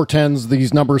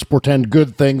these numbers portend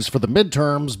good things for the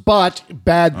midterms, but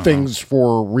bad things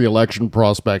for re-election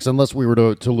prospects, unless we were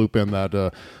to loop in that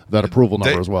approval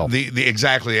number as well.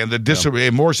 Exactly,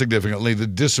 and more significantly, the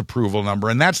disapproval number,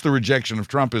 and that's the rejection of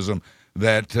Trumpism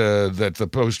that the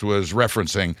Post was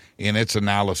referencing in its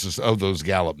analysis of those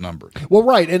Gallup numbers. Well,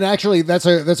 right, and actually that's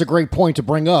a great point to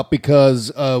bring up,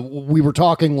 because we were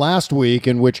talking last week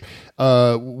in which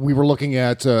we were looking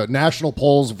at national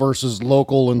polls versus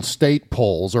local and state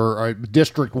polls, or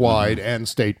district-wide and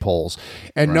state polls,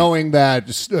 and knowing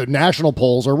that national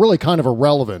polls are really kind of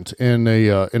irrelevant in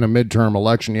a midterm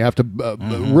election. You have to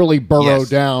really burrow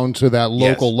down to that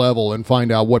local level and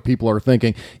find out what people are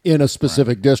thinking in a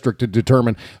specific district to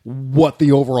determine what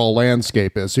the overall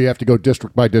landscape is. So you have to go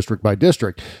district by district by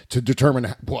district to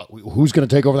determine who's going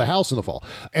to take over the House in the fall.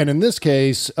 And in this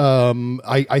case,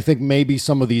 I think maybe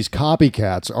some of these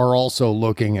copycats are also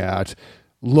looking at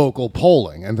local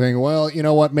polling and thinking, well, you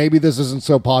know what, maybe this isn't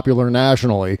so popular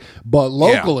nationally, but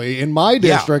locally in my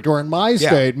district or in my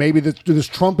state, maybe this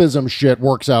Trumpism shit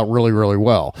works out really, really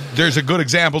well. There's a good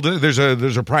example. There's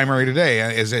a primary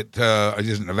today. Is it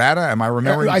Nevada? Am I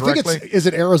remembering correctly? I think is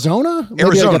it Arizona?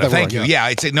 Arizona. Thank you.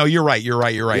 Yeah. No, you're right. You're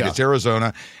right. Yeah. It's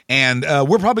Arizona, and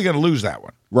we're probably going to lose that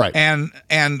one. Right. And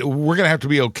we're going to have to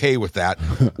be okay with that.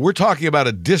 We're talking about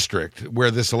a district where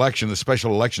this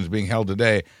special election is being held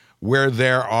today, where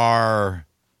there are,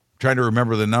 trying to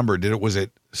remember the number, was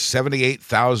it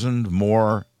 78,000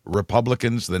 more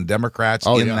Republicans than Democrats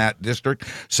in that district?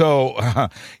 So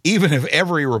even if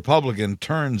every Republican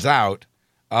turns out,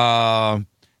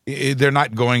 they're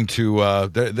not going to.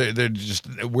 They're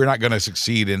just. We're not going to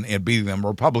succeed in beating them.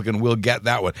 Republican will get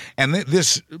that one, and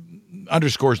this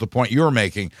underscores the point you're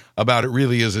making about it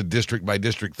really is a district by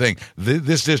district thing.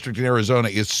 This district in Arizona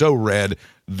is so red,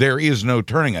 there is no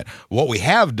turning it. What we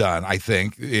have done, I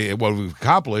think, what we've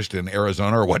accomplished in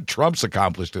Arizona, or what Trump's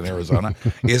accomplished in Arizona,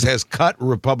 has cut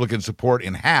Republican support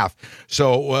in half.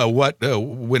 So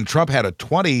when Trump had a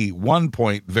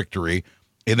 21-point victory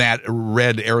in that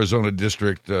red Arizona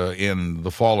district in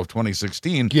the fall of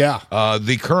 2016,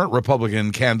 the current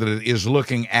Republican candidate is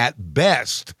looking at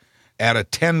best at a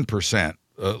 10%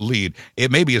 lead.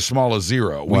 It may be as small as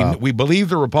 0. Wow. We believe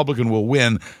the Republican will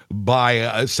win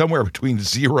by somewhere between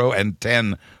 0 and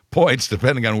 10 points,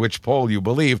 depending on which poll you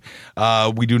believe.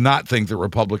 We do not think the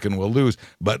Republican will lose,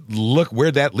 but look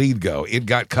where'd that lead go. It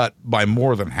got cut by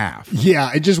more than half. Yeah,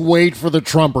 and just wait for the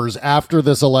Trumpers after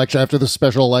this election, after this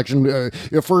special election.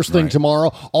 First thing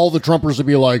tomorrow, all the Trumpers will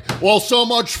be like, well, so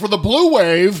much for the blue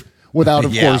wave. Without,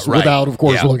 of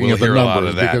course, looking at the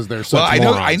numbers because they're such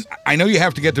morons. I know you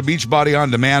have to get to Beachbody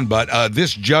on Demand, but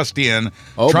this just in,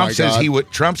 Trump says he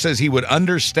would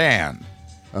understand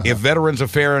if Veterans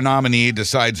Affairs nominee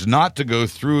decides not to go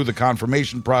through the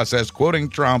confirmation process. Quoting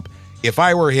Trump, "If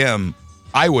I were him,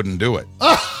 I wouldn't do it."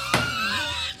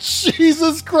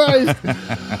 Jesus Christ!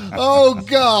 Oh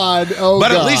God!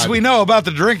 But at least we know about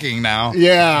the drinking now.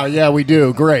 Yeah, we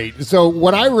do. Great. So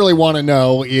what I really want to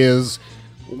know is,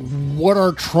 what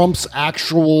are Trump's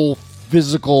actual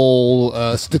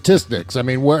physical statistics? I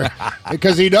mean,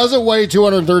 because he doesn't weigh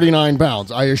 239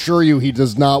 pounds. I assure you, he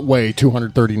does not weigh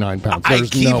 239 pounds.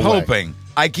 There's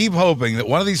I keep hoping that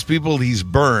one of these people he's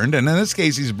burned, and in this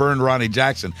case he's burned Ronny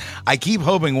Jackson, I keep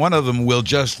hoping one of them will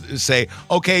just say,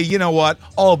 okay, you know what?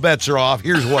 All bets are off.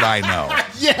 Here's what I know.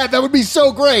 Yeah, that would be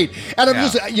so great. And I'm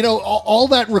just, all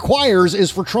that requires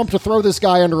is for Trump to throw this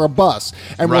guy under a bus.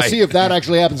 And we'll see if that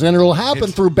actually happens. And it'll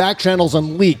happen through back channels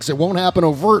and leaks. It won't happen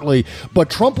overtly. But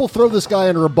Trump will throw this guy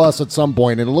under a bus at some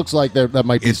point, and it looks like that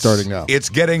might be starting now. It's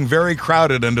getting very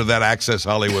crowded under that Access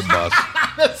Hollywood bus.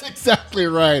 That's exactly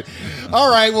right.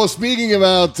 All right, well, speaking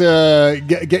about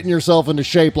getting yourself into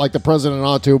shape like the president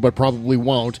ought to, but probably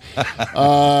won't,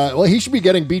 well, he should be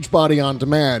getting Beachbody On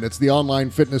Demand. It's the online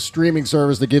fitness streaming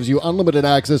service that gives you unlimited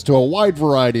access to a wide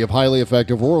variety of highly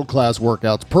effective world-class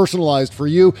workouts personalized for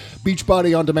you.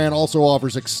 Beachbody On Demand also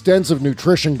offers extensive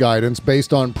nutrition guidance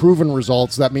based on proven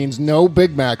results. That means no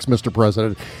Big Macs, Mr.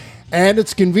 President. And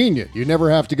it's convenient. You never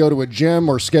have to go to a gym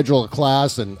or schedule a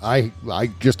class. And I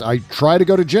try to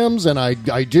go to gyms, and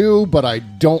I do, but I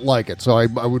don't like it. So I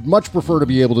would much prefer to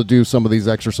be able to do some of these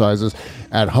exercises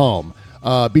at home.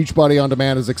 Beachbody On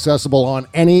Demand is accessible on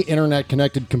any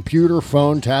internet-connected computer,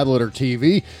 phone, tablet, or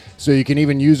TV, so you can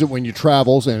even use it when you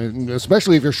travel, and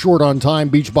especially if you're short on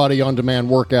time, Beachbody On Demand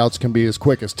workouts can be as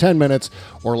quick as 10 minutes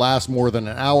or last more than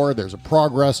an hour. There's a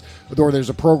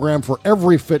program for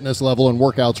every fitness level, and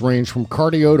workouts range from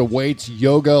cardio to weights,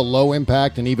 yoga, low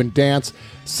impact, and even dance.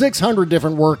 600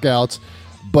 different workouts,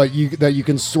 but you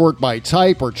can sort by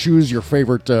type or choose your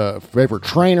favorite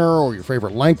trainer or your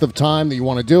favorite length of time that you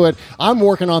want to do it. I'm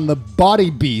working on the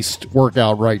Body Beast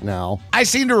workout right now. I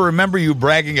seem to remember you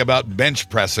bragging about bench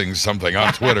pressing something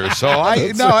on Twitter, so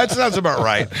that sounds about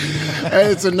right.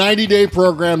 It's a 90-day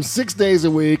program, 6 days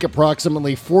a week,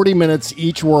 approximately 40 minutes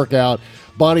each workout.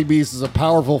 Body Beast is a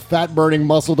powerful, fat-burning,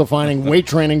 muscle-defining weight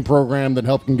training program that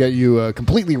can get you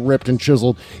completely ripped and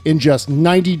chiseled in just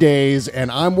 90 days,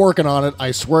 and I'm working on it.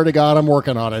 I swear to God, I'm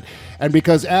working on it. And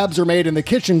because abs are made in the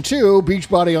kitchen, too,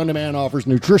 Beachbody On Demand offers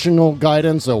nutritional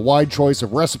guidance, a wide choice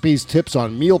of recipes, tips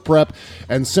on meal prep,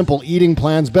 and simple eating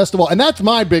plans. Best of all, and that's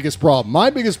my biggest problem. My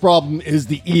biggest problem is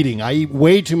the eating. I eat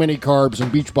way too many carbs,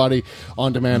 and Beachbody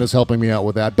On Demand is helping me out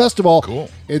with that. Best of all, cool.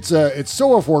 It's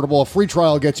so affordable. A free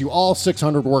trial gets you all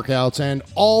 600 workouts and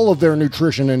all of their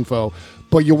nutrition info.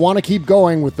 But you want to keep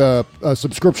going with a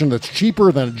subscription that's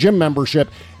cheaper than a gym membership.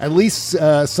 At least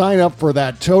sign up for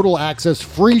that total access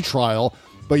free trial.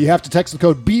 But you have to text the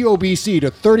code BOBC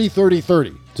to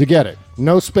 303030 to get it.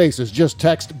 No spaces. Just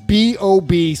text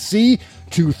BOBC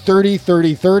to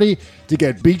 303030 to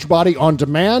get Beachbody On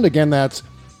Demand. Again, that's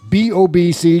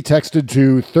BOBC texted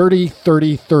to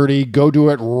 303030. Go do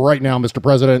it right now, Mr.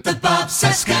 President. The Bob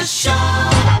Cesca Show.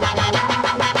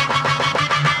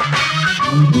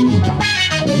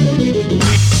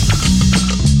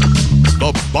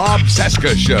 The Bob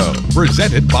Cesca Show,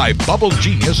 presented by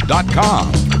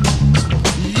BubbleGenius.com.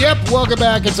 Yep, welcome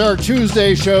back. It's our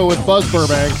Tuesday show with Buzz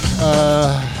Burbank.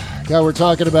 We're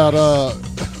talking about all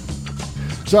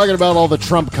the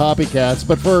Trump copycats.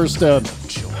 But first,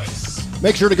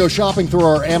 Make sure to go shopping through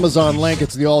our Amazon link.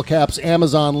 It's the all-caps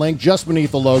Amazon link just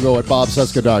beneath the logo at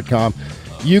bobcesca.com.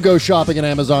 You go shopping at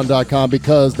Amazon.com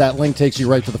because that link takes you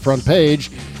right to the front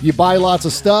page. You buy lots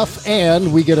of stuff,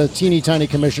 and we get a teeny tiny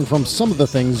commission from some of the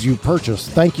things you purchase.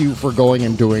 Thank you for going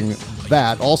and doing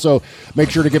that. Also, make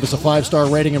sure to give us a 5-star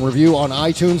rating and review on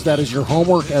iTunes. That is your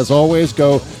homework. As always,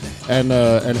 go and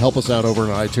help us out over on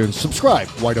iTunes. Subscribe.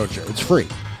 Why don't you? It's free.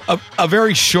 A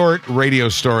very short radio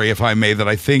story, if I may, that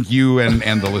I think you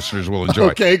and the listeners will enjoy.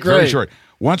 Okay, great. Very short.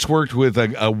 Once worked with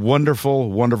a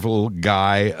wonderful, wonderful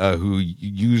guy who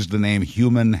used the name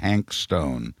Human Hank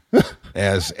Stone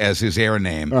as his air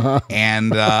name,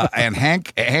 and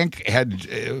Hank had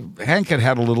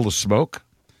a little to smoke.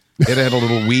 It had a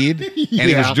little weed, and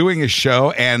he was doing a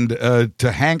show. And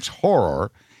to Hank's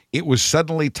horror, it was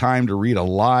suddenly time to read a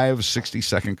live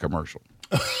 60-second commercial.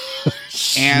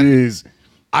 And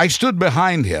I stood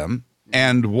behind him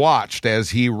and watched as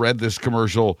he read this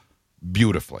commercial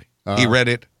beautifully. He read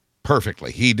it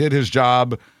perfectly. He did his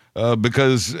job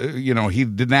because he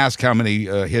didn't ask how many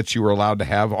hits you were allowed to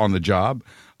have on the job.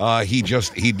 He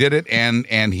did it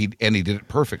and he did it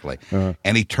perfectly.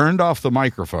 And he turned off the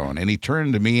microphone and he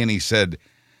turned to me and he said,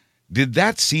 "Did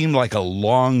that seem like a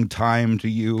long time to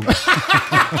you?"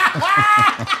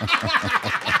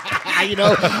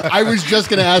 I was just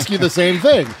going to ask you the same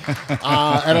thing.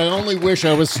 And I only wish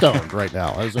I was stoned right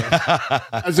now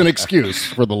as an excuse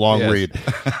for the long read.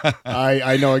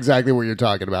 I know exactly what you're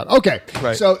talking about. Okay.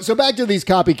 Right. So back to these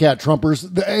copycat Trumpers.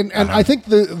 And I think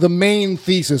the main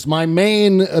thesis, my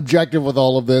main objective with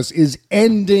all of this is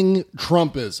ending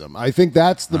Trumpism. I think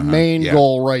that's the main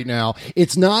goal right now.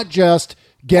 It's not just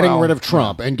getting rid of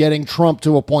Trump and getting Trump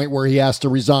to a point where he has to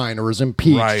resign or is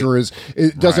impeached or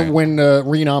doesn't win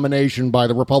renomination by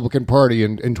the Republican Party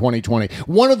in 2020.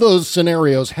 One of those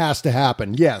scenarios has to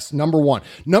happen. Yes, number one.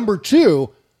 Number two,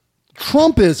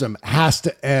 Trumpism has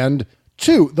to end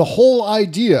too. The whole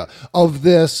idea of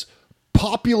this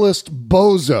populist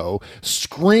bozo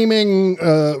screaming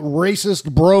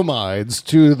racist bromides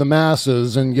to the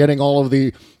masses and getting all of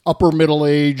the upper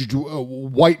middle-aged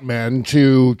white men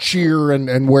to cheer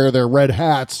and wear their red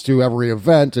hats to every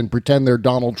event and pretend they're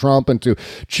Donald Trump and to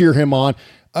cheer him on.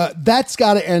 That's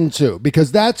got to end too,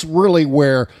 because that's really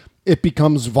where it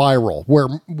becomes viral,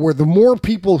 where the more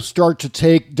people start to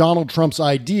take Donald Trump's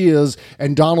ideas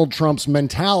and Donald Trump's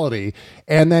mentality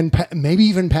and then maybe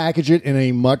even package it in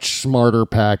a much smarter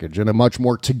package, in a much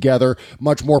more together,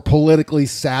 much more politically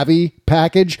savvy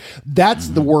package. That's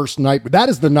the worst nightmare. That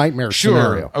is the nightmare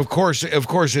scenario. Of course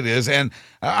it is. And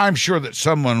I'm sure that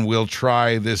someone will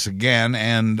try this again,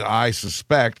 and I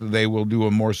suspect they will do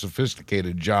a more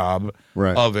sophisticated job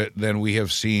of it than we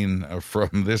have seen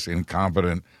from this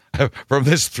incompetent from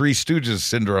this Three Stooges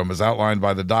syndrome as outlined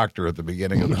by the doctor at the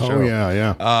beginning of the show. Oh,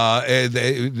 yeah.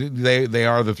 They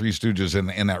are the Three Stooges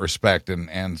in that respect,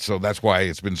 and so that's why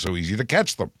it's been so easy to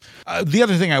catch them. The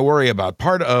other thing I worry about,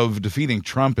 part of defeating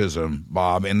Trumpism,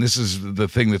 Bob, and this is the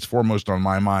thing that's foremost on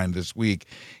my mind this week,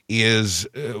 is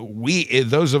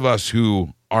those of us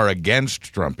who are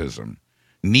against Trumpism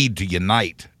need to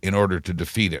unite in order to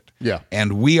defeat it. Yeah.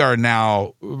 And we are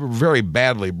now very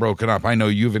badly broken up. I know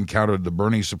you've encountered the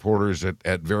Bernie supporters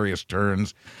at various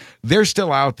turns. They're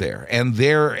still out there, and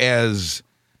they are as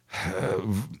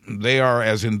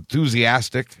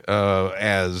enthusiastic,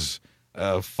 as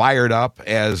fired up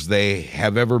as they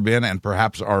have ever been, and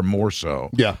perhaps are more so.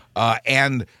 Yeah.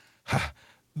 And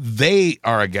they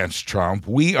are against Trump.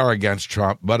 We are against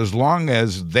Trump. But as long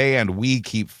as they and we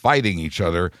keep fighting each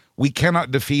other, we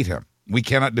cannot defeat him. We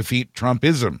cannot defeat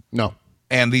Trumpism. No.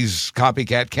 And these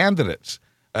copycat candidates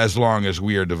as long as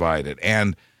we are divided.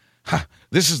 And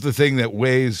this is the thing that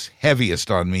weighs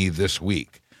heaviest on me this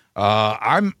week.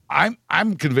 I'm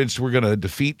convinced we're going to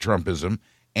defeat Trumpism,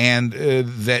 and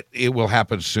that it will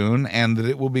happen soon, and that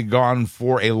it will be gone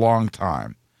for a long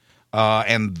time.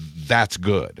 And that's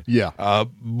good. Yeah.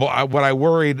 What I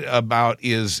worried about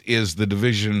is the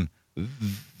division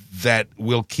that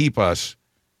will keep us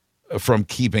from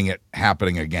keeping it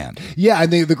happening again. Yeah,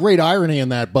 and the great irony in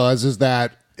that, Buzz, is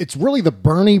that it's really the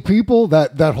Bernie people,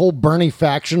 that whole Bernie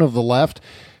faction of the left,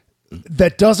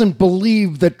 that doesn't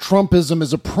believe that Trumpism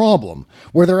is a problem,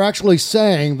 where they're actually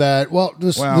saying that,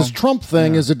 this Trump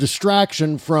thing is a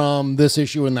distraction from this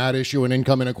issue and that issue and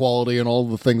income inequality and all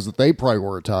the things that they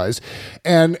prioritize.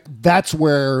 And that's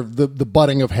where the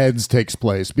butting of heads takes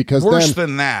place. Because worse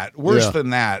than that,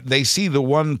 they see the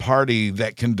one party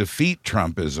that can defeat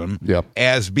Trumpism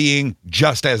as being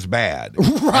just as bad.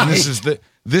 Right. And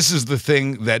this is the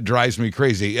thing that drives me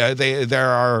crazy. There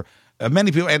are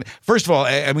many people, and first of all,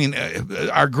 I mean,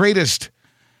 our greatest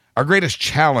our greatest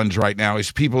challenge right now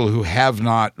is people who have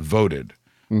not voted.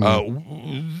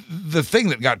 The thing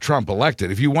that got Trump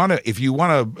elected, if you want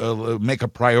to make a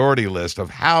priority list of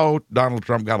how Donald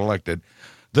Trump got elected,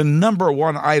 the number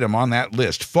one item on that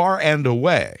list, far and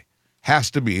away, has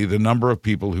to be the number of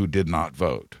people who did not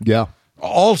vote. Yeah.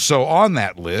 Also on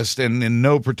that list, and in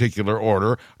no particular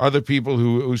order, are the people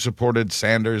who supported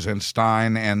Sanders and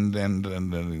Stein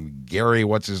and Gary,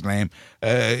 what's his name,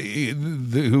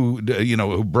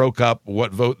 who broke up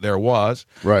what vote there was.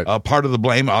 Right. Part of the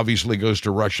blame obviously goes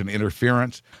to Russian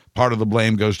interference. Part of the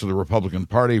blame goes to the Republican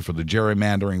Party for the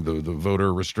gerrymandering, the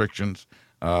voter restrictions,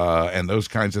 and those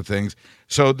kinds of things.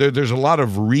 So there's a lot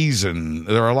of reason.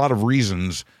 There are a lot of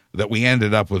reasons that we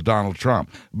ended up with Donald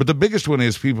Trump. But the biggest one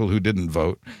is people who didn't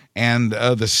vote. And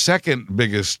the second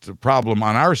biggest problem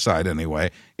on our side,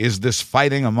 anyway, is this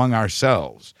fighting among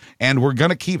ourselves. And we're going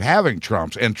to keep having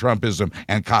Trumps and Trumpism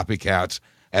and copycats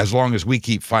as long as we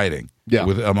keep fighting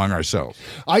among ourselves.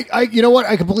 I you know what?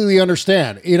 I completely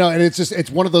understand. And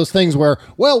it's one of those things where,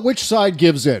 well, which side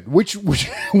gives in? Which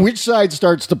side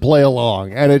starts to play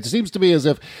along? And it seems to me as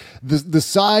if the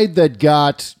side that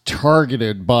got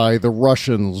targeted by the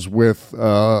Russians with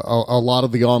a lot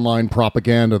of the online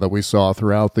propaganda that we saw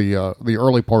throughout the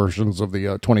early portions of the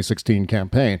 2016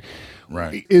 campaign,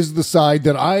 right, is the side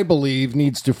that I believe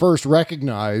needs to first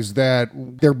recognize that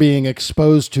they're being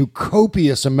exposed to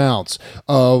copious amounts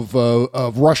of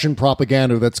Russian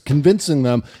propaganda that's convincing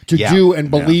them to do and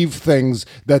believe things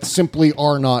that simply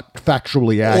are not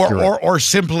factually accurate, or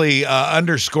simply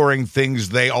underscoring things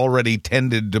they already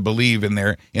tended to believe in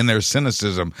their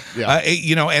cynicism.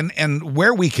 And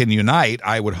where we can unite,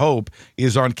 I would hope,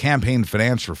 is on campaign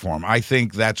finance reform. I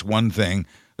think that's one thing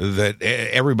that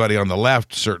everybody on the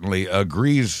left certainly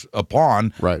agrees upon,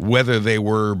 whether they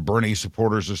were Bernie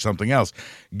supporters or something else.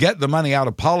 Get the money out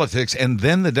of politics, and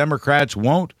then the Democrats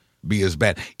won't be as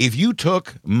bad. If you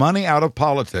took money out of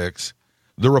politics,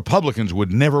 the Republicans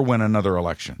would never win another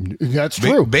election. That's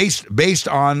true. Based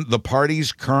on the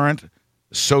party's current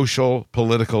social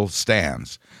political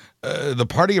stands. The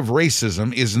party of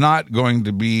racism is not going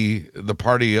to be the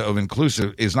party of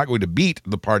is not going to beat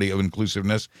the party of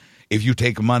inclusiveness if you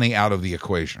take money out of the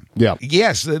equation. Yeah.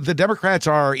 Yes, the Democrats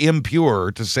are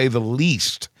impure, to say the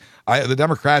least. The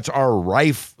Democrats are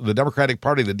rife. The Democratic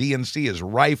Party, the DNC, is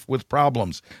rife with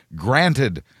problems.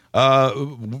 Granted,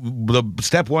 the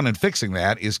step one in fixing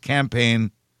that is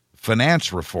campaign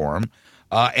finance reform.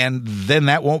 And then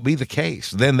that won't be the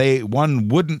case. Then no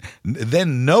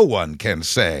one can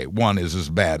say one is as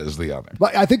bad as the other.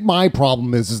 But I think my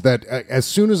problem is that as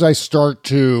soon as I start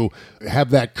to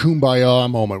have that kumbaya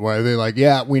moment where they're like,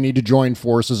 yeah, we need to join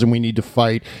forces and we need to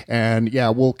fight, and yeah,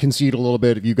 we'll concede a little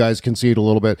bit if you guys concede a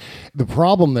little bit. The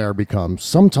problem there becomes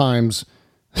sometimes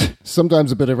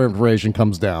a bit of information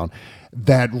comes down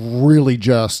that really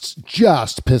just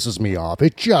pisses me off.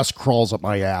 It just crawls up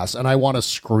my ass, and I want to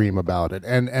scream about it.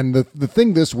 And the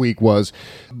thing this week was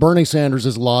Bernie Sanders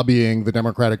is lobbying the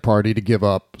Democratic Party to give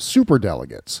up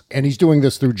superdelegates, and he's doing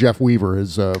this through Jeff Weaver,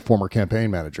 his former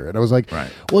campaign manager. And I was like,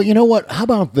 well, you know what? How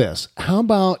about this? How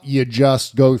about you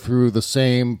just go through the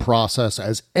same process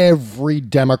as every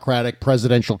Democratic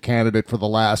presidential candidate for the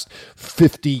last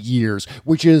 50 years,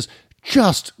 which is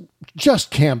just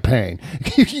campaign.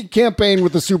 You campaign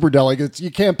with the superdelegates.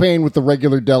 You campaign with the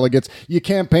regular delegates. You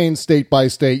campaign state by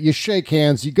state. You shake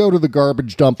hands. You go to the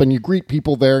garbage dump and you greet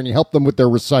people there and you help them with their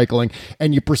recycling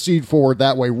and you proceed forward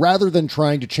that way rather than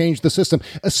trying to change the system,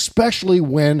 especially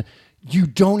when you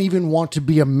don't even want to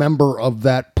be a member of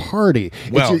that party.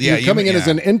 Well, you're coming in as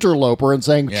an interloper and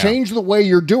saying, change the way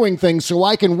you're doing things so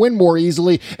I can win more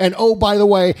easily. And, oh, by the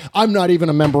way, I'm not even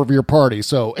a member of your party.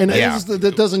 So,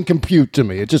 that doesn't compute to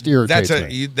me. It just irritates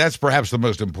me. That's perhaps the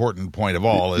most important point of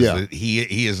all is that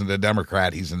he isn't a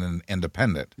Democrat. He's an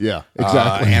independent. Yeah,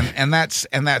 exactly. And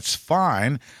that's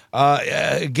fine.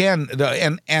 Again,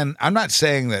 and I'm not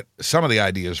saying that some of the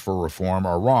ideas for reform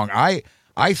are wrong.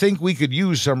 I think we could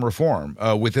use some reform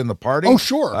within the party. Oh,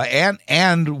 sure.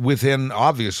 And within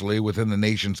the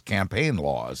nation's campaign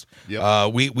laws.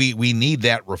 Yep. We need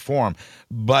that reform.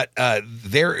 But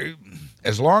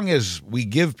as long as we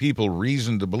give people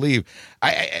reason to believe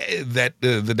that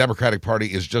the Democratic Party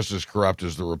is just as corrupt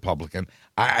as the Republican,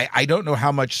 I don't know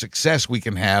how much success we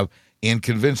can have in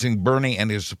convincing Bernie and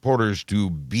his supporters to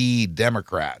be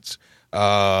Democrats.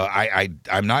 I'm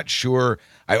not sure.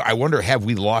 I wonder, have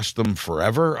we lost them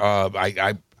forever?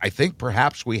 I think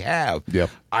perhaps we have. Yep.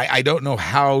 I don't know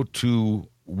how to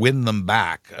win them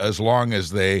back as long as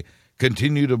they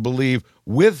continue to believe,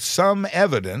 with some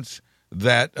evidence,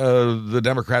 that the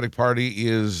Democratic Party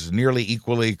is nearly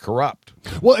equally corrupt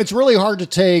Well, it's really hard to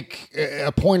take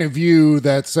a point of view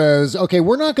that says, okay,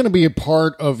 we're not going to be a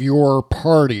part of your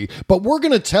party, but we're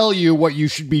going to tell you what you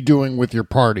should be doing with your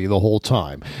party the whole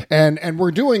time. And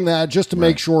we're doing that just to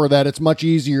make sure that it's much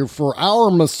easier for our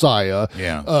messiah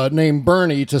named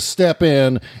Bernie to step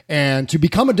in and to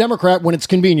become a Democrat when it's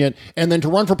convenient, and then to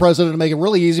run for president and make it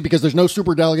really easy because there's no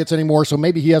superdelegates anymore, so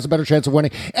maybe he has a better chance of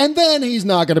winning. And then he's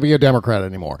not going to be a Democrat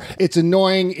anymore. It's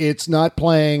annoying. It's not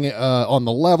playing on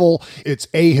the level. It's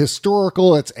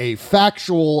ahistorical. It's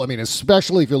afactual. I mean,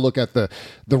 especially if you look at the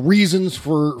reasons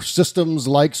for systems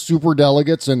like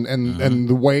superdelegates and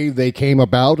the way they came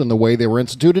about and the way they were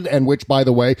instituted, and which, by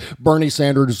the way, Bernie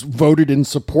Sanders voted in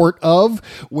support of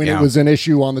when it was an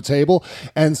issue on the table.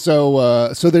 And so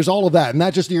there's all of that. And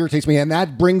that just irritates me. And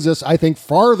that brings us, I think,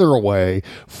 farther away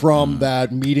from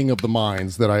that meeting of the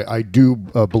minds that I do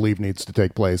believe needs to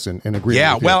take place in agreement.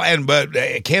 Yeah, with well, but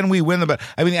can we win the?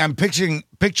 I mean, I'm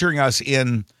picturing us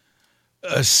in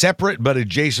separate but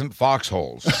adjacent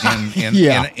foxholes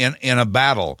in a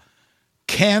battle.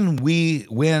 Can we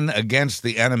win against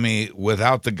the enemy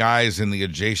without the guys in the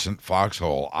adjacent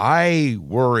foxhole? I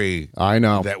worry. I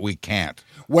know that we can't.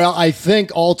 Well, I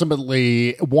think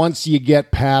ultimately, once you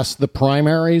get past the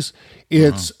primaries,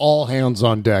 it's all hands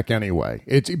on deck anyway.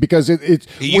 It's because it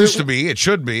used to be. It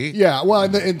should be. Yeah.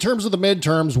 Well, in terms of the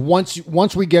midterms,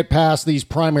 once we get past these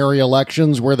primary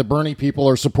elections where the Bernie people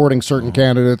are supporting certain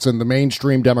candidates and the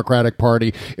mainstream Democratic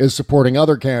Party is supporting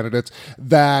other candidates,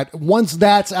 that once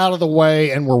that's out of the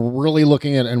way and we're really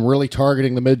looking at and really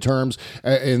targeting the midterms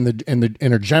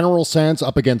in a general sense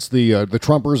up against the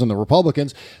Trumpers and the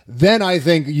Republicans, then I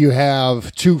think you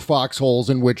have two foxholes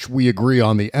in which we agree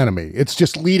on the enemy. It's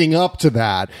just leading up to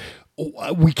that.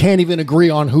 We can't even agree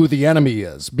on who the enemy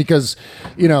is because,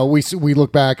 we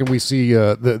look back and we see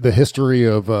the history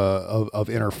of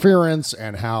interference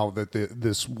and how that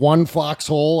this one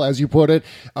foxhole, as you put it,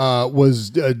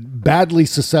 was badly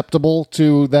susceptible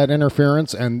to that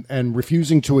interference, and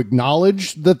refusing to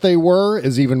acknowledge that they were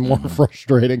is even more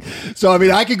frustrating. So, I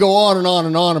mean, I could go on and on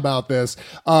and on about this,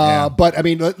 but I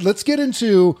mean, let's get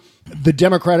into the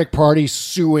Democratic Party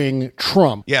suing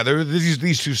Trump. Yeah,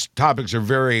 these two topics are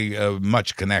very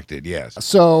much connected, yes.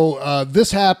 So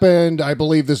this happened, I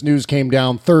believe this news came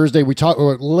down Thursday.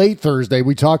 Late Thursday.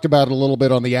 We talked about it a little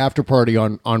bit on the after party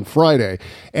on Friday,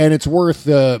 and it's worth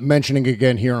mentioning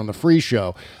again here on the Free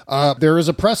Show. There is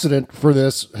a precedent for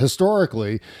this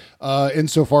historically,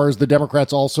 insofar as the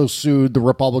Democrats also sued the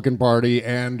Republican Party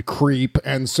and Creep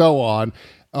and so on.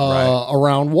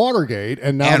 Around Watergate,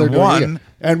 and now they're doing it.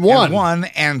 And won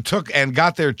and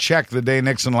got their check the day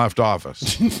Nixon left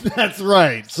office. That's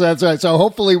right. So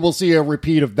hopefully we'll see a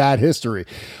repeat of that history.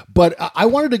 But I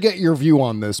wanted to get your view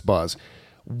on this, Buzz.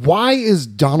 Why is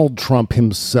Donald Trump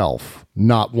himself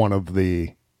not one of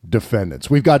the defendants?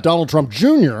 We've got Donald Trump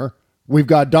Jr., we've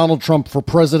got Donald Trump for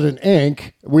President,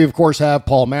 Inc. We, of course, have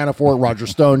Paul Manafort, Roger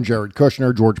Stone, Jared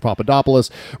Kushner, George Papadopoulos,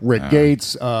 Rick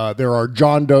Gates. There are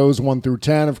John Does 1 through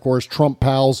 10. Of course, Trump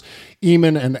pals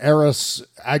Eamon and Eris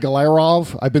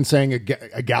Agalarov. I've been saying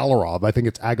Agalarov. I think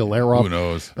it's Agalarov. Who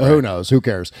knows? Who knows? Who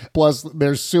cares? Plus,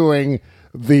 they're suing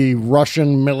the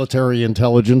Russian military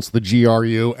intelligence, the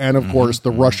GRU, and, of course,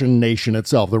 the Russian nation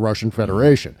itself, the Russian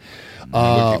Federation.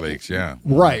 WikiLeaks, yeah.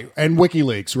 Right, and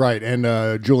WikiLeaks, right, and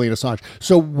Julian Assange.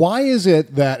 So why is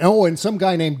it that, and some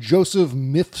guy named Joseph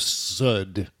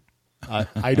Mifsud,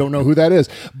 I don't know who that is,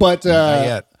 but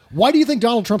why do you think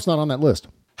Donald Trump's not on that list?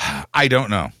 I don't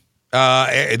know.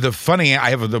 I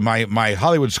have my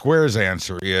Hollywood Squares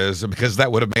answer is because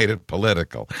that would have made it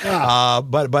political.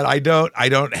 But I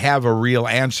don't have a real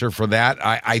answer for that.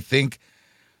 I think,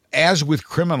 as with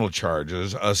criminal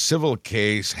charges, a civil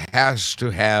case has to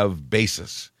have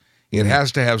basis. It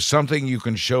has to have something you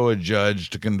can show a judge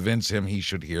to convince him he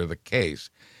should hear the case.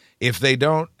 If they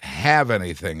don't have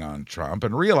anything on Trump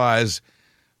and realize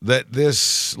that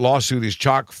this lawsuit is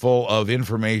chock full of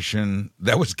information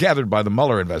that was gathered by the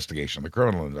Mueller investigation, the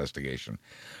criminal investigation,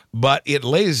 but it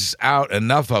lays out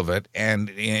enough of it and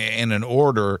in an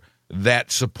order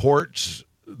that supports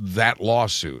that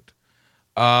lawsuit.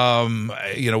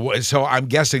 So I'm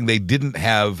guessing they didn't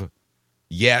have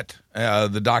yet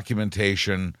the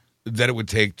documentation that it would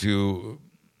take to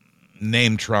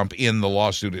name Trump in the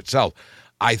lawsuit itself.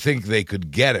 I think they could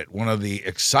get it. One of the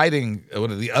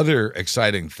other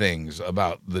exciting things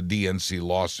about the DNC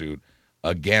lawsuit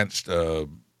against the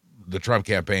Trump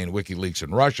campaign, WikiLeaks,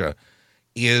 and Russia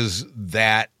is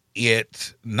that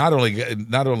it not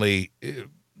only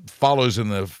follows in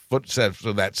the footsteps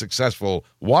of that successful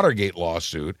Watergate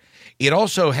lawsuit. It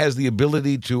also has the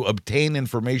ability to obtain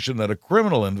information that a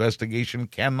criminal investigation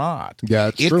cannot. Yeah,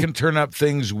 it's true. It can turn up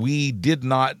things we did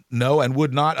not know and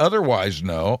would not otherwise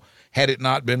know had it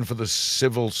not been for the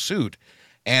civil suit.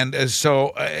 And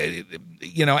so, and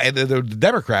the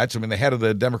Democrats, the head of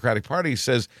the Democratic Party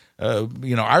says,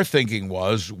 our thinking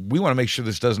was we want to make sure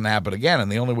this doesn't happen again.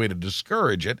 And the only way to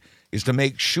discourage it is to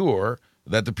make sure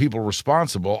that the people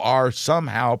responsible are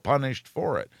somehow punished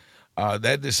for it.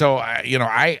 It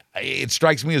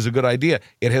strikes me as a good idea.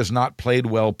 It has not played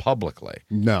well publicly.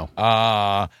 No.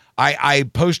 I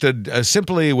posted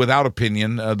simply without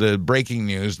opinion the breaking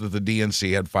news that the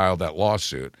DNC had filed that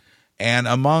lawsuit. And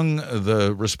among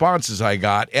the responses I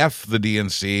got, F the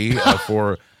DNC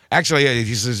for actually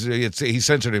he says he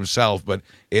censored himself, but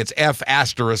it's F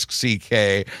asterisk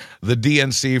CK, the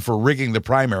DNC for rigging the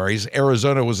primaries.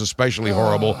 Arizona was especially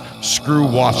horrible. Screw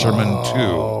Wasserman too.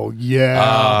 Oh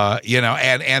yeah.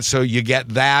 And so you get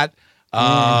that.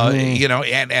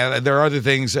 And there are other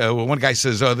things. One guy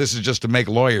says, "Oh, this is just to make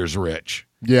lawyers rich."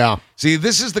 Yeah. See,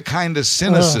 this is the kind of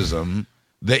cynicism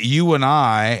that you and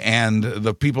I and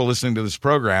the people listening to this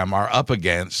program are up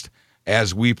against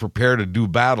as we prepare to do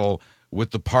battle with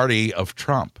the party of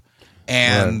Trump,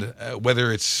 and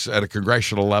whether it's at a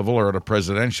congressional level or at a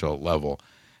presidential level.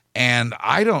 And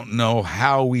I don't know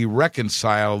how we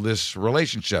reconcile this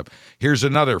relationship. Here's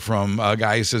another from a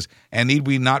guy who says, and need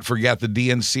we not forget the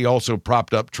DNC also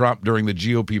propped up Trump during the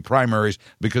GOP primaries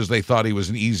because they thought he was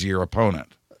an easier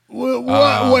opponent.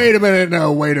 Wait a minute.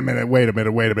 No, wait a minute.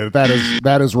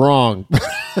 That is wrong.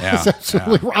 Yeah,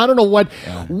 absolutely wrong. I don't know what.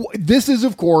 Yeah. This is,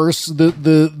 of course,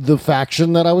 the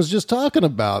faction that I was just talking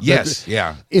about. Yes,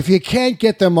 yeah. If you can't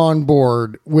get them on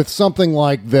board with something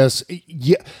like this,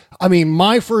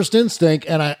 my first instinct,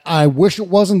 and I wish it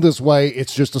wasn't this way,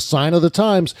 it's just a sign of the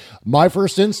times. My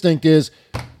first instinct is,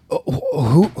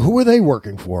 who are they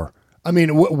working for?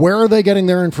 Where are they getting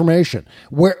their information?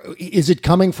 Where is it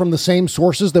coming from? The same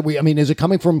sources that is it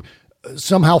coming from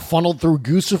somehow funneled through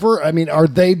Guccifer? Are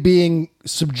they being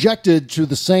subjected to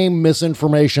the same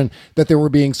misinformation that they were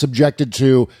being subjected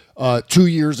to 2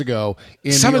 years ago?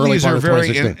 Some of these are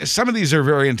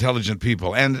very intelligent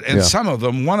people, and some of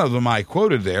them. One of them I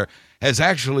quoted there has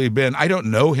actually been. I don't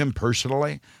know him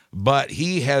personally, but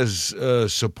he has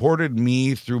supported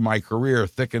me through my career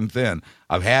thick and thin.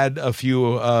 I've had a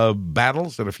few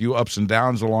battles and a few ups and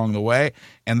downs along the way,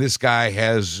 and this guy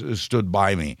has stood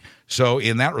by me. So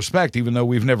in that respect, even though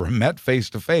we've never met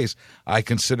face-to-face, I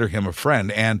consider him a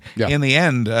friend. And in the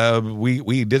end,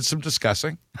 we did some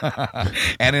discussing.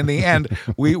 And in the end,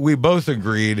 we both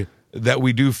agreed that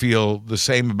we do feel the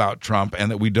same about Trump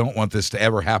and that we don't want this to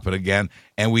ever happen again.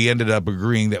 And we ended up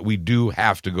agreeing that we do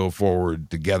have to go forward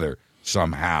together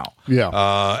somehow.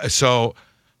 Yeah.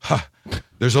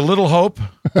 There's a little hope,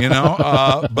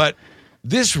 but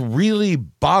this really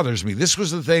bothers me. This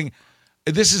was the thing.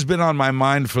 This has been on my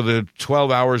mind for the 12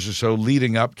 hours or so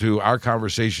leading up to our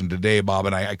conversation today, Bob,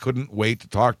 and I couldn't wait to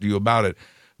talk to you about it.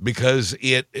 Because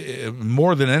it,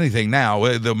 more than anything now,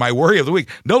 my worry of the week,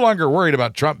 no longer worried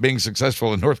about Trump being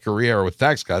successful in North Korea or with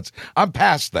tax cuts. I'm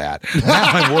past that.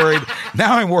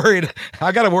 Now I'm worried.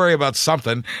 I got to worry about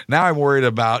something. Now I'm worried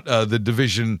about the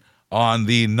division on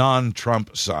the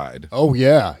non-Trump side. Oh,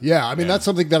 yeah. Yeah. That's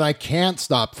something that I can't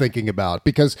stop thinking about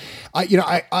because,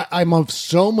 I'm of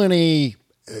so many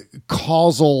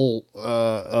causal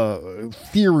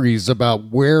theories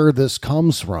about where this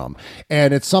comes from.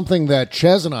 And it's something that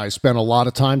Ches and I spent a lot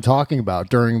of time talking about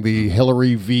during the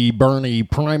Hillary v. Bernie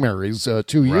primaries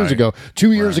 2 years ago.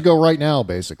 2 years ago right now,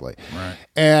 basically. Right.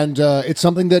 And it's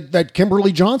something that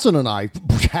Kimberly Johnson and I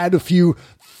had a few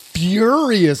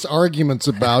furious arguments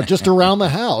about just around the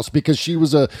house because she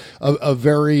was a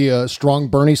very strong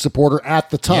Bernie supporter at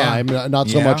the time, not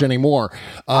so much anymore.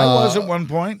 I was at one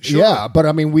point, sure. Yeah,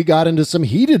 but we got into some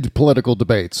heated political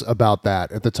debates about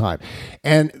that at the time.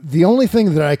 And the only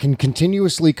thing that I can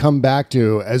continuously come back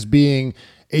to as being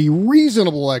a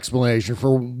reasonable explanation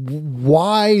for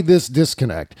why this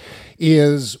disconnect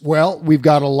is, we've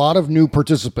got a lot of new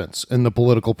participants in the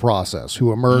political process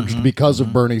who emerged because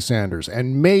of Bernie Sanders.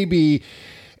 And maybe,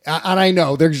 and I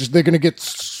know they're going to get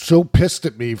so pissed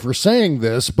at me for saying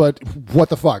this, but what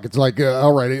the fuck? It's like,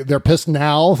 all right, they're pissed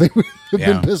now. They've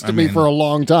been pissed at me for a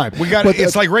long time.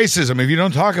 It's like racism. If you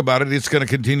don't talk about it, it's going to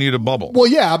continue to bubble. Well,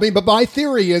 yeah, but my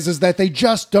theory is that they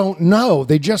just don't know.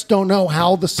 They just don't know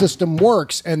how the system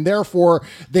works. And therefore,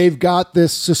 they've got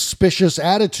this suspicious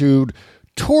attitude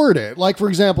toward it. Like, for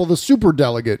example, the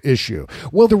superdelegate issue.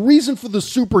 Well, the reason for the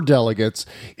superdelegates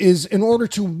is in order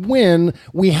to win,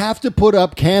 we have to put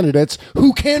up candidates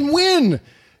who can win.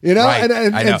 You know, Right.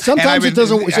 and sometimes it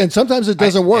doesn't. And sometimes it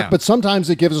doesn't work. But sometimes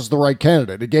it gives us the right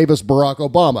candidate. It gave us Barack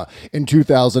Obama in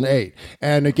 2008,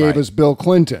 and it gave us Bill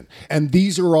Clinton. And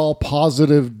these are all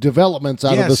positive developments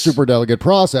out of the superdelegate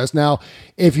process. Now,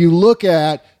 if you look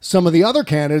at some of the other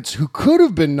candidates who could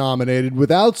have been nominated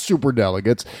without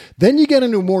superdelegates, then you get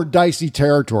into more dicey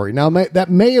territory. Now, that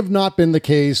may have not been the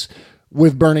case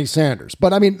with Bernie Sanders.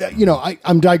 But I mean, you know,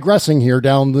 I'm digressing here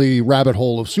down the rabbit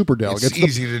hole of superdelegates. It's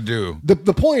easy to do.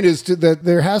 The point is that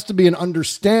there has to be an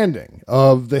understanding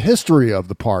of the history of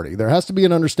the party. There has to be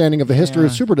an understanding of the history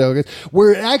of superdelegates,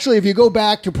 where actually, if you go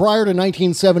back to prior to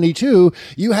 1972,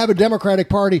 you have a Democratic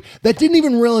Party that didn't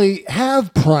even really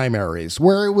have primaries,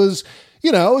 where it was...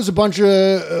 You know, it was a bunch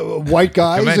of white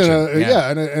guys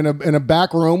in a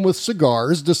back room with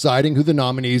cigars deciding who the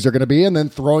nominees are going to be and then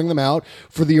throwing them out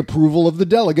for the approval of the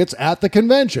delegates at the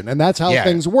convention. And that's how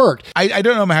things worked. I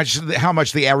don't know how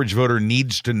much the average voter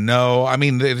needs to know. I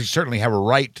mean, they certainly have a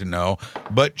right to know,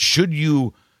 but should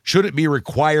it be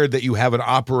required that you have an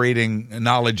operating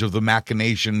knowledge of the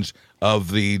machinations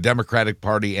of the Democratic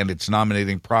Party and its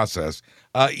nominating process?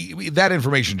 That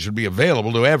information should be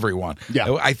available to everyone.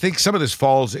 Yeah. I think some of this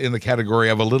falls in the category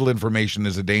of a little information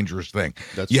is a dangerous thing.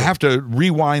 You have to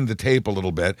rewind the tape a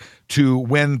little bit to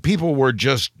when people were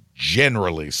just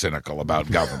generally cynical about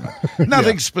government.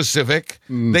 Nothing specific.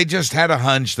 They just had a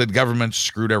hunch that government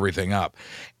screwed everything up.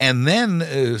 And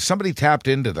then somebody tapped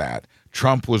into that.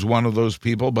 Trump was one of those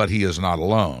people, but he is not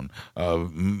alone.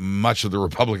 Much of the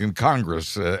Republican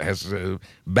Congress has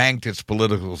banked its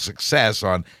political success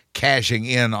on cashing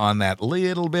in on that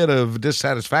little bit of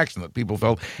dissatisfaction that people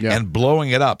felt and blowing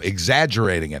it up,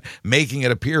 exaggerating it, making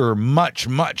it appear much,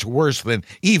 much worse than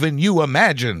even you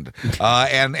imagined.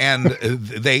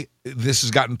 This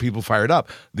has gotten people fired up.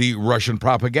 The Russian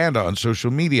propaganda on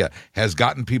social media has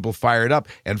gotten people fired up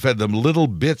and fed them little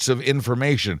bits of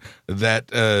information that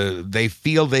they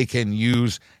feel they can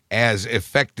use as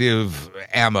effective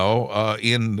ammo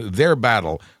in their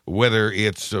battle, whether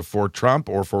it's for Trump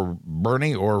or for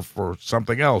Bernie or for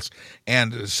something else.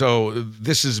 And so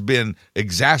this has been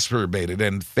exacerbated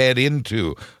and fed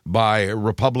into by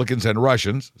Republicans and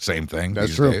Russians. Same thing. That's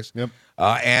these true. days. Yep.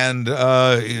 And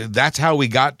that's how we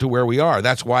got to where we are.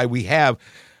 That's why we have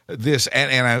this.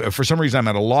 And for some reason, I'm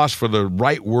at a loss for the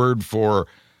right word for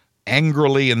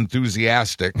angrily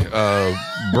enthusiastic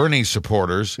Bernie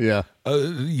supporters. Yeah.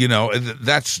 You know,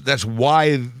 that's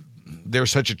why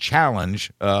there's such a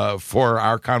challenge for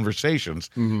our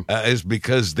conversations is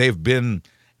because they've been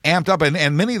amped up.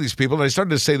 And many of these people, and I started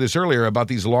to say this earlier about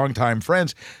these longtime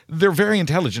friends, they're very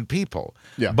intelligent people.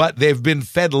 Yeah. But they've been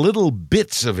fed little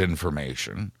bits of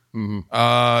information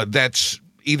that's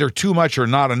either too much or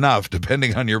not enough,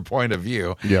 depending on your point of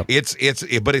view. Yep.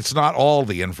 But it's not all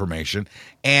the information,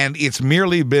 and it's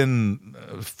merely been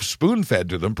spoon-fed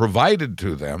to them, provided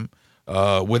to them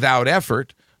without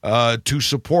effort to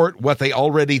support what they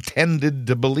already tended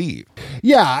to believe.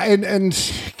 Yeah, and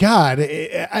God,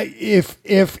 if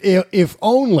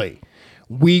only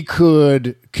we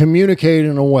could communicate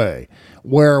in a way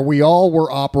where we all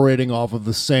were operating off of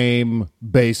the same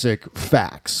basic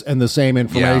facts and the same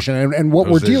information. Yeah. And what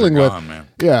those we're dealing with. Gone,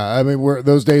 yeah, I mean,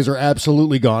 those days are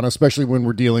absolutely gone, especially when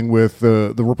we're dealing with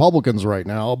the Republicans right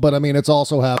now. But I mean, it's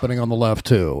also happening on the left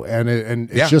too. And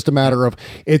it's just a matter of,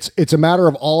 it's a matter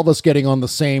of all of us getting on the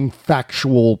same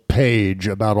factual page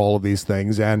about all of these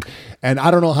things. And I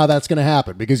don't know how that's going to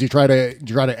happen, because you try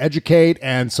to educate,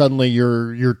 and suddenly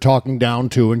you're talking down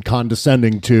to and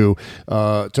condescending to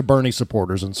Bernie supporters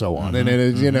and so on. And it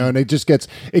is, you know, and it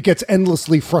gets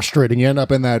endlessly frustrating. You end up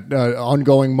in that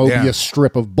ongoing Mobius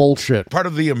strip of bullshit. Part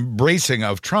of the embracing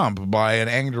of Trump by an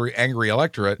angry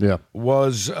electorate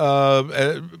was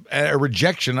a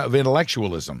rejection of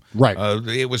intellectualism. Right.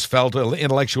 It was felt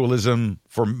intellectualism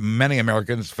for many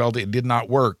Americans felt it did not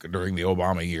work during the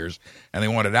Obama years, and they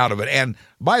wanted out of it. And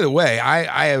by the way,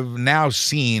 I have now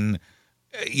seen,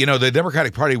 you know, the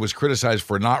Democratic Party was criticized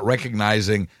for not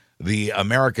recognizing the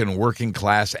American working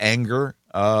class anger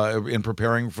in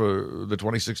preparing for the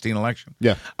 2016 election.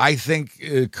 Yeah. I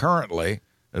think currently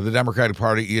the Democratic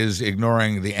Party is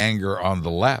ignoring the anger on the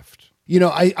left. You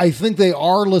know, I think they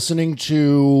are listening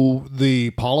to the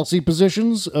policy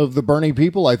positions of the Bernie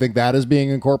people. I think that is being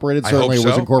incorporated. Certainly it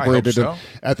was incorporated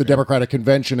at the Democratic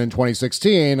Convention in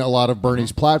 2016. A lot of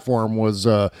Bernie's platform was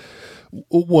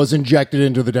injected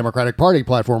into the Democratic Party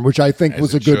platform, which I think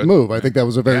was a good move. I think that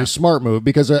was a very smart move,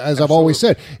 because as I've always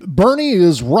said, Bernie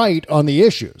is right on the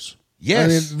issues.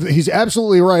 Yes. I mean, he's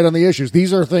absolutely right on the issues.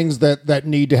 These are things that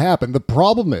need to happen. The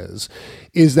problem is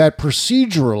that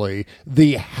procedurally,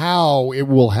 the how it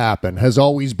will happen has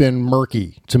always been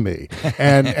murky to me.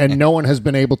 And no one has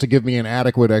been able to give me an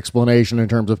adequate explanation in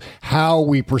terms of how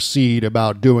we proceed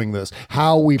about doing this,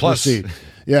 how we proceed.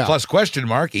 Yeah. Plus question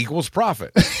mark equals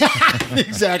profit.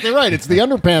 Exactly right. It's the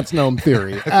underpants gnome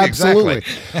theory. Absolutely.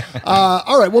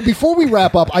 All right. Well, before we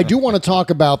wrap up, I do want to talk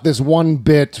about this one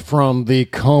bit from the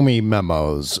Comey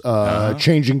memos,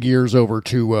 changing gears over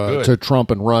to Trump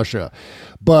and Russia.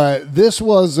 But this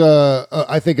was,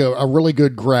 I think, a really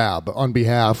good grab on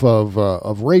behalf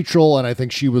of Rachel, and I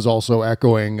think she was also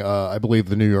echoing, I believe,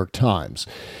 the New York Times.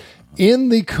 In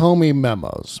the Comey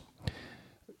memos,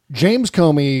 James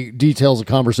Comey details a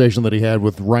conversation that he had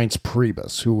with Reince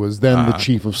Priebus, who was then the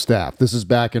chief of staff. This is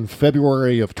back in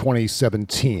February of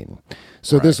 2017.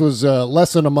 So this was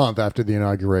less than a month after the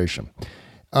inauguration.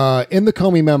 In the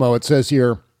Comey memo, it says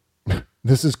here,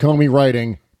 this is Comey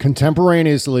writing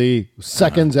contemporaneously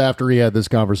seconds after he had this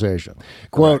conversation.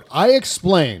 Quote, I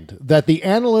explained that the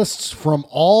analysts from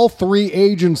all three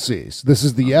agencies, this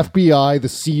is the FBI, the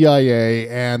CIA,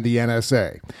 and the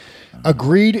NSA,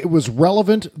 agreed it was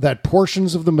relevant that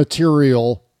portions of the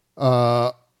material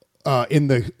in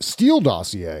the Steele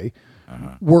dossier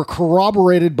were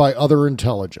corroborated by other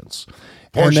intelligence.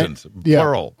 Portions,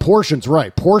 plural. Portions,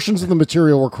 right. Portions of the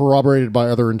material were corroborated by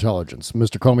other intelligence.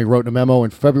 Mr. Comey wrote in a memo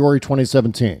in February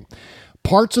 2017.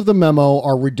 Parts of the memo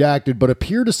are redacted, but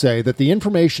appear to say that the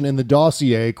information in the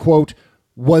dossier, quote,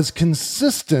 was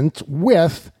consistent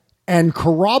with and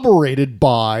corroborated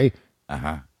by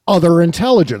other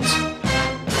intelligence.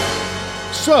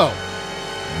 So,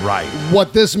 right.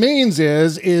 What this means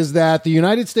is that the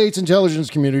United States intelligence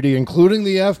community, including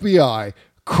the FBI,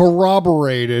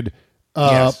 corroborated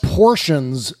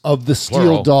portions of the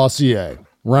Steele dossier,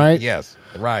 right? Yes,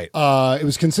 right. It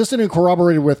was consistent and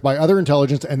corroborated with by other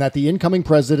intelligence, and that the incoming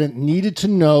president needed to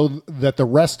know that the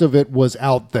rest of it was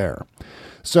out there.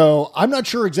 So I'm not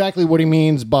sure exactly what he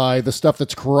means by the stuff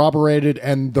that's corroborated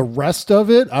and the rest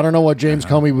of it. I don't know what James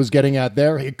Comey was getting at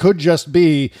there. It could just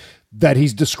be that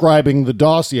he's describing the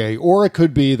dossier, or it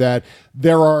could be that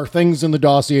there are things in the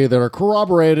dossier that are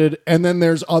corroborated, and then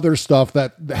there's other stuff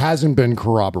that hasn't been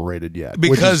corroborated yet.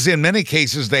 Because in many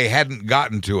cases, they hadn't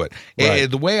gotten to it. Right.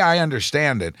 The way I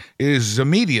understand it is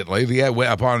immediately,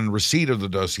 upon receipt of the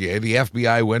dossier, the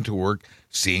FBI went to work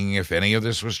seeing if any of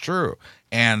this was true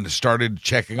and started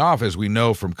checking off, as we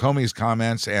know from Comey's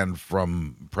comments and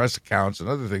from press accounts and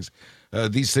other things.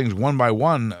 These things, one by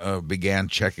one, began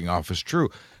checking off as true.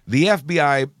 The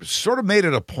FBI sort of made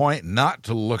it a point not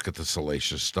to look at the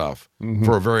salacious stuff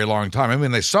for a very long time. I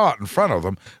mean, they saw it in front of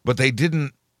them, but they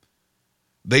didn't,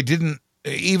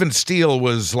 even Steele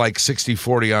was like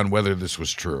 60-40 on whether this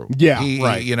was true. Yeah,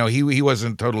 right. He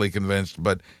wasn't totally convinced,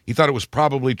 but he thought it was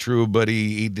probably true, but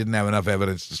he didn't have enough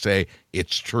evidence to say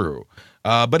it's true.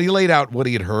 But he laid out what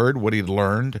he had heard, what he'd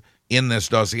learned in this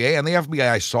dossier, and the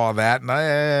FBI saw that, and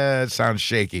it sounds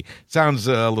shaky. It sounds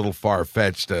a little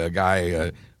far-fetched, a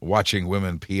guy watching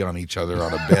women pee on each other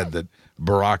on a bed that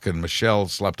Barack and Michelle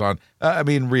slept on. I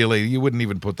mean, really, you wouldn't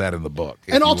even put that in the book.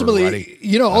 And ultimately,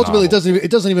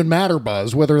 it doesn't even matter,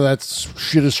 Buzz, whether that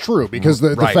shit is true, because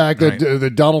the fact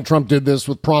that Donald Trump did this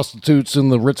with prostitutes in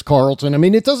the Ritz-Carlton, I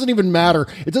mean, it doesn't even matter.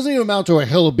 It doesn't even amount to a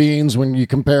hill of beans when you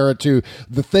compare it to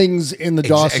the things in the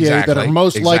dossier that are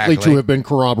most likely to have been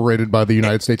corroborated by the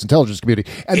United States intelligence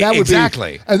community. And that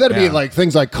would be like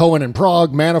things like Cohen in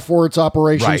Prague, Manafort's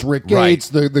operations, Rick Gates,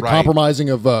 the compromising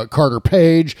of Carter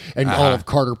Page and all of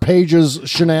Carter Page's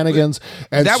shenanigans.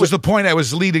 And that was the point I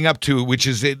was leading up to, which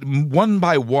is that one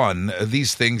by one,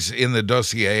 these things in the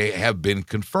dossier have been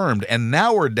confirmed. And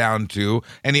now we're down to,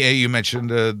 and you mentioned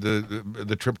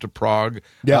the trip to Prague.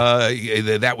 Yeah.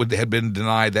 That had been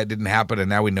denied. That didn't happen. And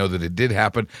now we know that it did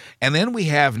happen. And then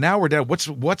we're down,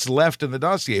 what's left in the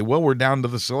dossier? Well, we're down to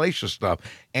the salacious stuff.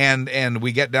 And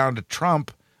we get down to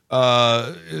Trump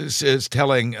is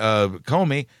telling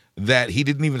Comey that he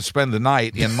didn't even spend the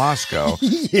night in Moscow.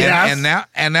 Yes.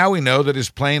 And now we know that his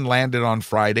plane landed on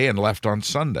Friday and left on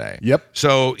Sunday. Yep.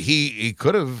 So he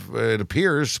could have, it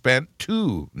appears, spent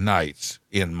 2 nights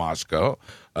in Moscow.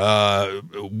 The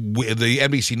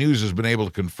NBC News has been able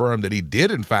to confirm that he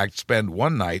did, in fact, spend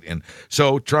 1 night. And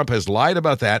so Trump has lied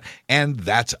about that. And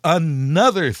that's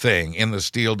another thing in the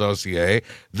Steele dossier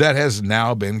that has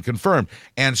now been confirmed.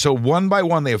 And so one by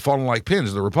one, they have fallen like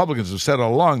pins. The Republicans have said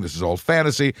all along, this is all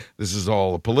fantasy. This is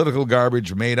all political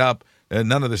garbage made up.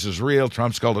 None of this is real.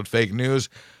 Trump's called it fake news.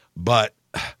 But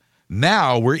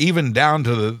now we're even down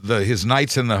to his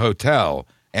nights in the hotel.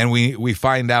 And we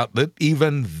find out that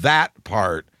even that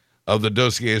part of the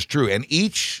dossier is true. And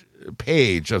each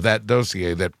page of that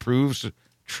dossier that proves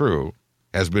true,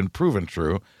 has been proven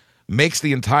true, makes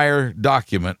the entire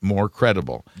document more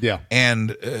credible. Yeah.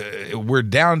 And we're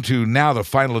down to now the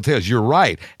final details. You're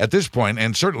right. At this point,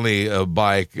 and certainly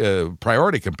by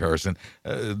priority comparison,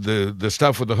 the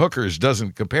stuff with the hookers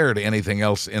doesn't compare to anything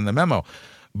else in the memo.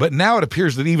 But now it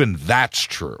appears that even that's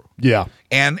true. Yeah.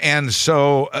 And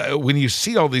so when you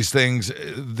see all these things,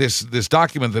 this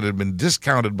document that had been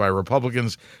discounted by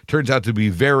Republicans turns out to be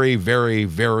very, very,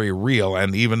 very real.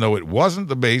 And even though it wasn't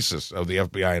the basis of the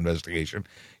FBI investigation,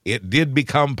 it did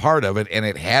become part of it, and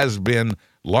it has been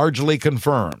largely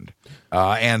confirmed.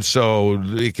 And so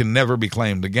it can never be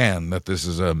claimed again that this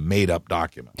is a made-up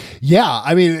document. Yeah,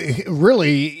 I mean,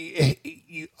 really,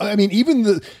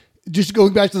 even just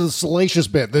going back to the salacious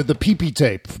bit, the PP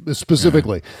tape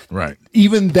specifically. Yeah, right.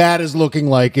 Even that is looking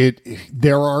like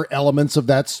there are elements of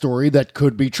that story that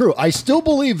could be true. I still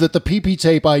believe that the PP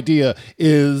tape idea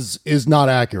is not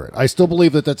accurate. I still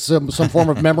believe that that's some form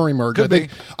of memory merge.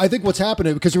 I think what's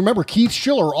happening, because remember, Keith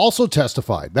Schiller also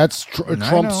testified. That's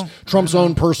Trump's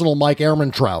own personal Mike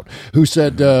Ehrmantraut, who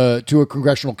said to a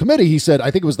congressional committee, he said, I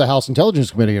think it was the House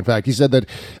Intelligence Committee, in fact, he said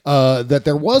that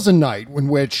there was a night in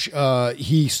which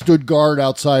he stood guard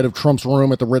outside of Trump's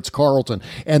room at the Ritz-Carlton,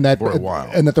 and that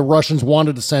the Russians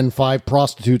wanted to send 5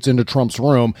 prostitutes into Trump's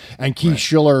room, and Keith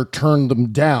Schiller turned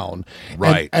them down.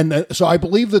 Right. So I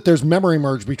believe that there's memory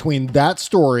merge between that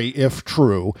story, if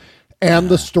true, and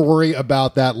the story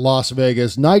about that Las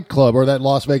Vegas nightclub, or that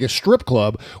Las Vegas strip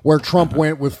club, where Trump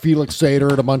went with Felix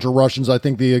Sater and a bunch of Russians, I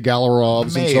think the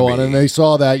Galarovs and so on, and they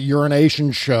saw that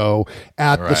urination show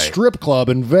at the strip club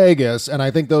in Vegas, and I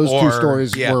think those two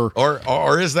stories were...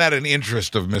 Or is that an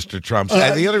interest of Mr. Trump's?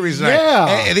 The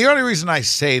only reason I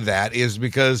say that is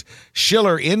because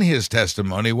Schiller, in his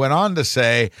testimony, went on to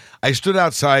say, I stood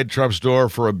outside Trump's door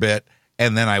for a bit,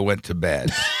 and then I went to bed.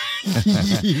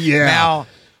 Yeah. Now...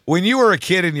 when you were a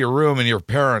kid in your room and your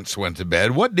parents went to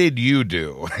bed, what did you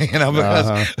do?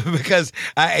 Because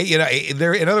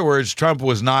in other words, Trump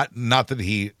was not that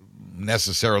he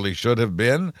necessarily should have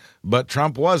been, but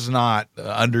Trump was not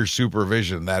under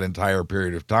supervision that entire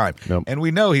period of time. Nope. And we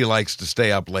know he likes to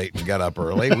stay up late and get up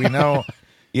early. We know,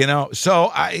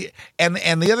 so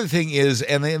and the other thing is,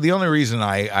 and the only reason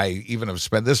I even have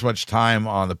spent this much time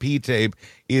on the P tape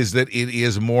is that it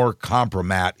is more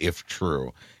compromat if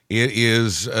true. It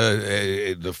is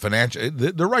the financial.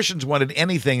 The Russians wanted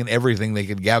anything and everything they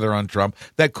could gather on Trump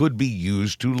that could be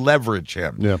used to leverage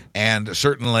him. Yeah. And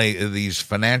certainly these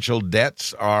financial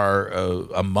debts are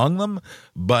among them,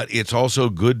 but it's also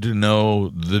good to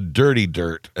know the dirty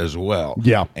dirt as well.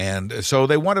 Yeah. And so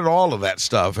they wanted all of that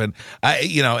stuff. And,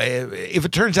 if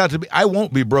it turns out to be, I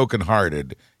won't be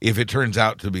brokenhearted if it turns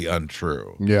out to be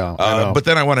untrue. Yeah. But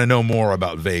then I want to know more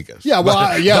about Vegas. Yeah. Well,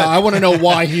 I want to know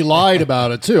why he lied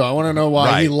about it, too. I want to know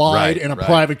why he lied in a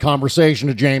private conversation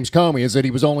to James Comey, is that he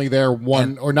was only there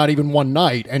or not even one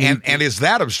night. And is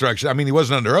that obstruction? I mean, he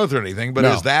wasn't under oath or anything, but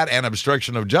is that an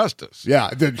obstruction of justice?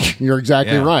 Yeah, you're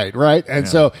exactly right? And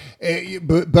so,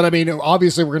 but I mean,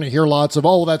 obviously we're going to hear lots of,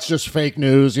 that's just fake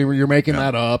news, you're making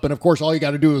that up. And of course, all you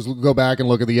got to do is go back and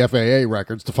look at the FAA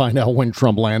records to find out when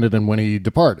Trump landed and when he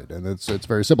departed. And it's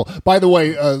very simple. By the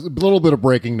way, a little bit of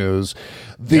breaking news.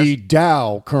 The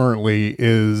Dow currently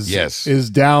is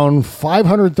down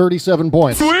 537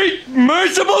 points. Sweet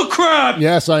merciful crap!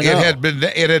 Yes, I know.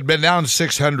 It had been down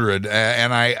 600,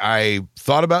 and I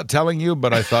thought about telling you,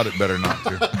 but I thought it better not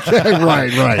to.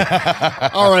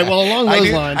 Right. All right, well, along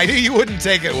those lines... I knew you wouldn't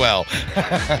take it well.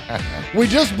 We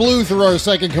just blew through our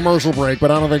second commercial break,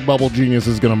 but I don't think Bubble Genius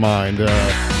is going to mind.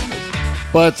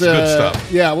 But good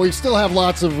stuff. Yeah, we still have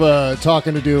lots of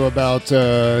talking to do about.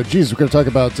 We're going to talk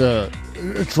about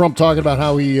Trump talking about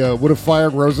how he would have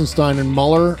fired Rosenstein and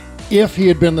Mueller if he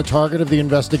had been the target of the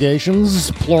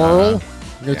investigations, plural.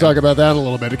 We're going to talk about that a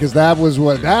little bit, because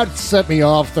that set me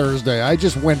off Thursday. I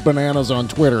just went bananas on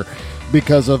Twitter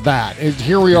because of that. And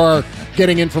here we are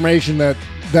getting information that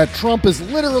Trump is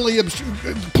literally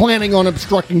planning on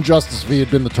obstructing justice if he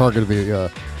had been the target of the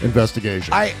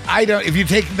investigation. I don't. If you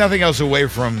take nothing else away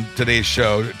from today's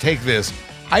show, take this.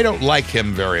 I don't like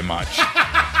him very much.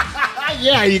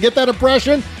 Yeah, you get that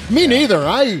impression? Me neither.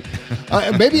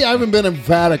 Maybe I haven't been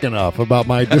emphatic enough about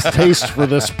my distaste for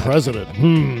this president.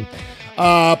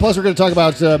 Plus, we're going to talk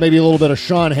about maybe a little bit of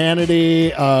Sean Hannity.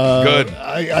 Good.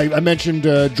 I mentioned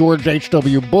George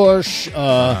H.W. Bush.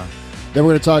 Then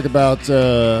we're going to talk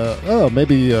about,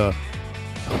 maybe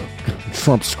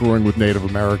Trump screwing with Native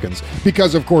Americans.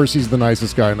 Because, of course, he's the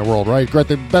nicest guy in the world, right? Got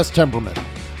the best temperament.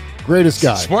 Greatest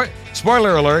guy.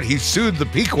 Spoiler alert, he sued the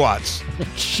Pequots.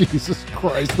 Jesus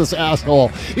Christ, this asshole.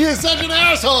 He is such an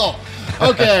asshole.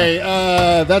 Okay,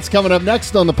 that's coming up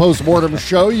next on the Postmortem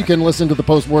Show. You can listen to the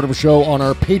Postmortem Show on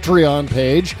our Patreon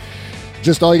page.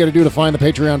 Just all you got to do to find the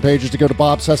Patreon page is to go to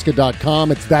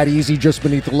bobcesca.com. It's that easy, just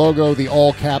beneath the logo. The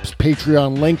all-caps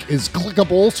Patreon link is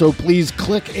clickable, so please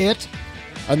click it.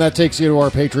 And that takes you to our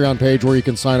Patreon page where you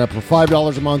can sign up for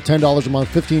 $5 a month, $10 a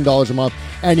month, $15 a month,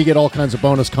 and you get all kinds of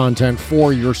bonus content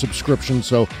for your subscription.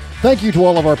 So thank you to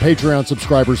all of our Patreon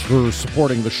subscribers for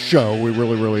supporting the show. We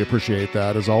really, really appreciate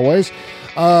that, as always.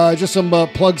 Just some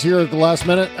plugs here at the last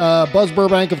minute. Buzz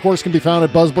Burbank, of course, can be found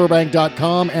at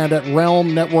buzzburbank.com and at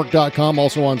realmnetwork.com,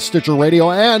 also on Stitcher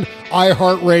Radio and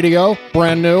iHeartRadio,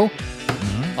 brand new.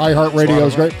 iHeartRadio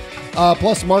is great.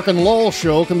 Plus, Mark and Lowell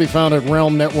Show can be found at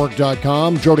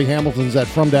realmnetwork.com. Jody Hamilton's at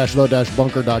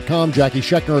from-the-bunker.com. Jackie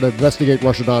Scheckner at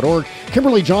investigaterussia.org.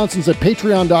 Kimberly Johnson's at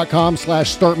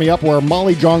patreon.com/startmeup, where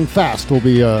Molly Jong Fast will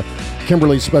be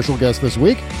Kimberly's special guest this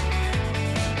week.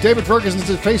 David Ferguson's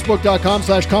at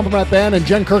facebook.com/compromatband, and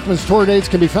Jen Kirkman's tour dates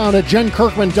can be found at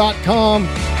jenkirkman.com.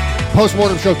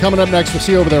 Postmortem Show coming up next. We'll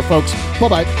see you over there, folks.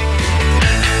 Bye-bye.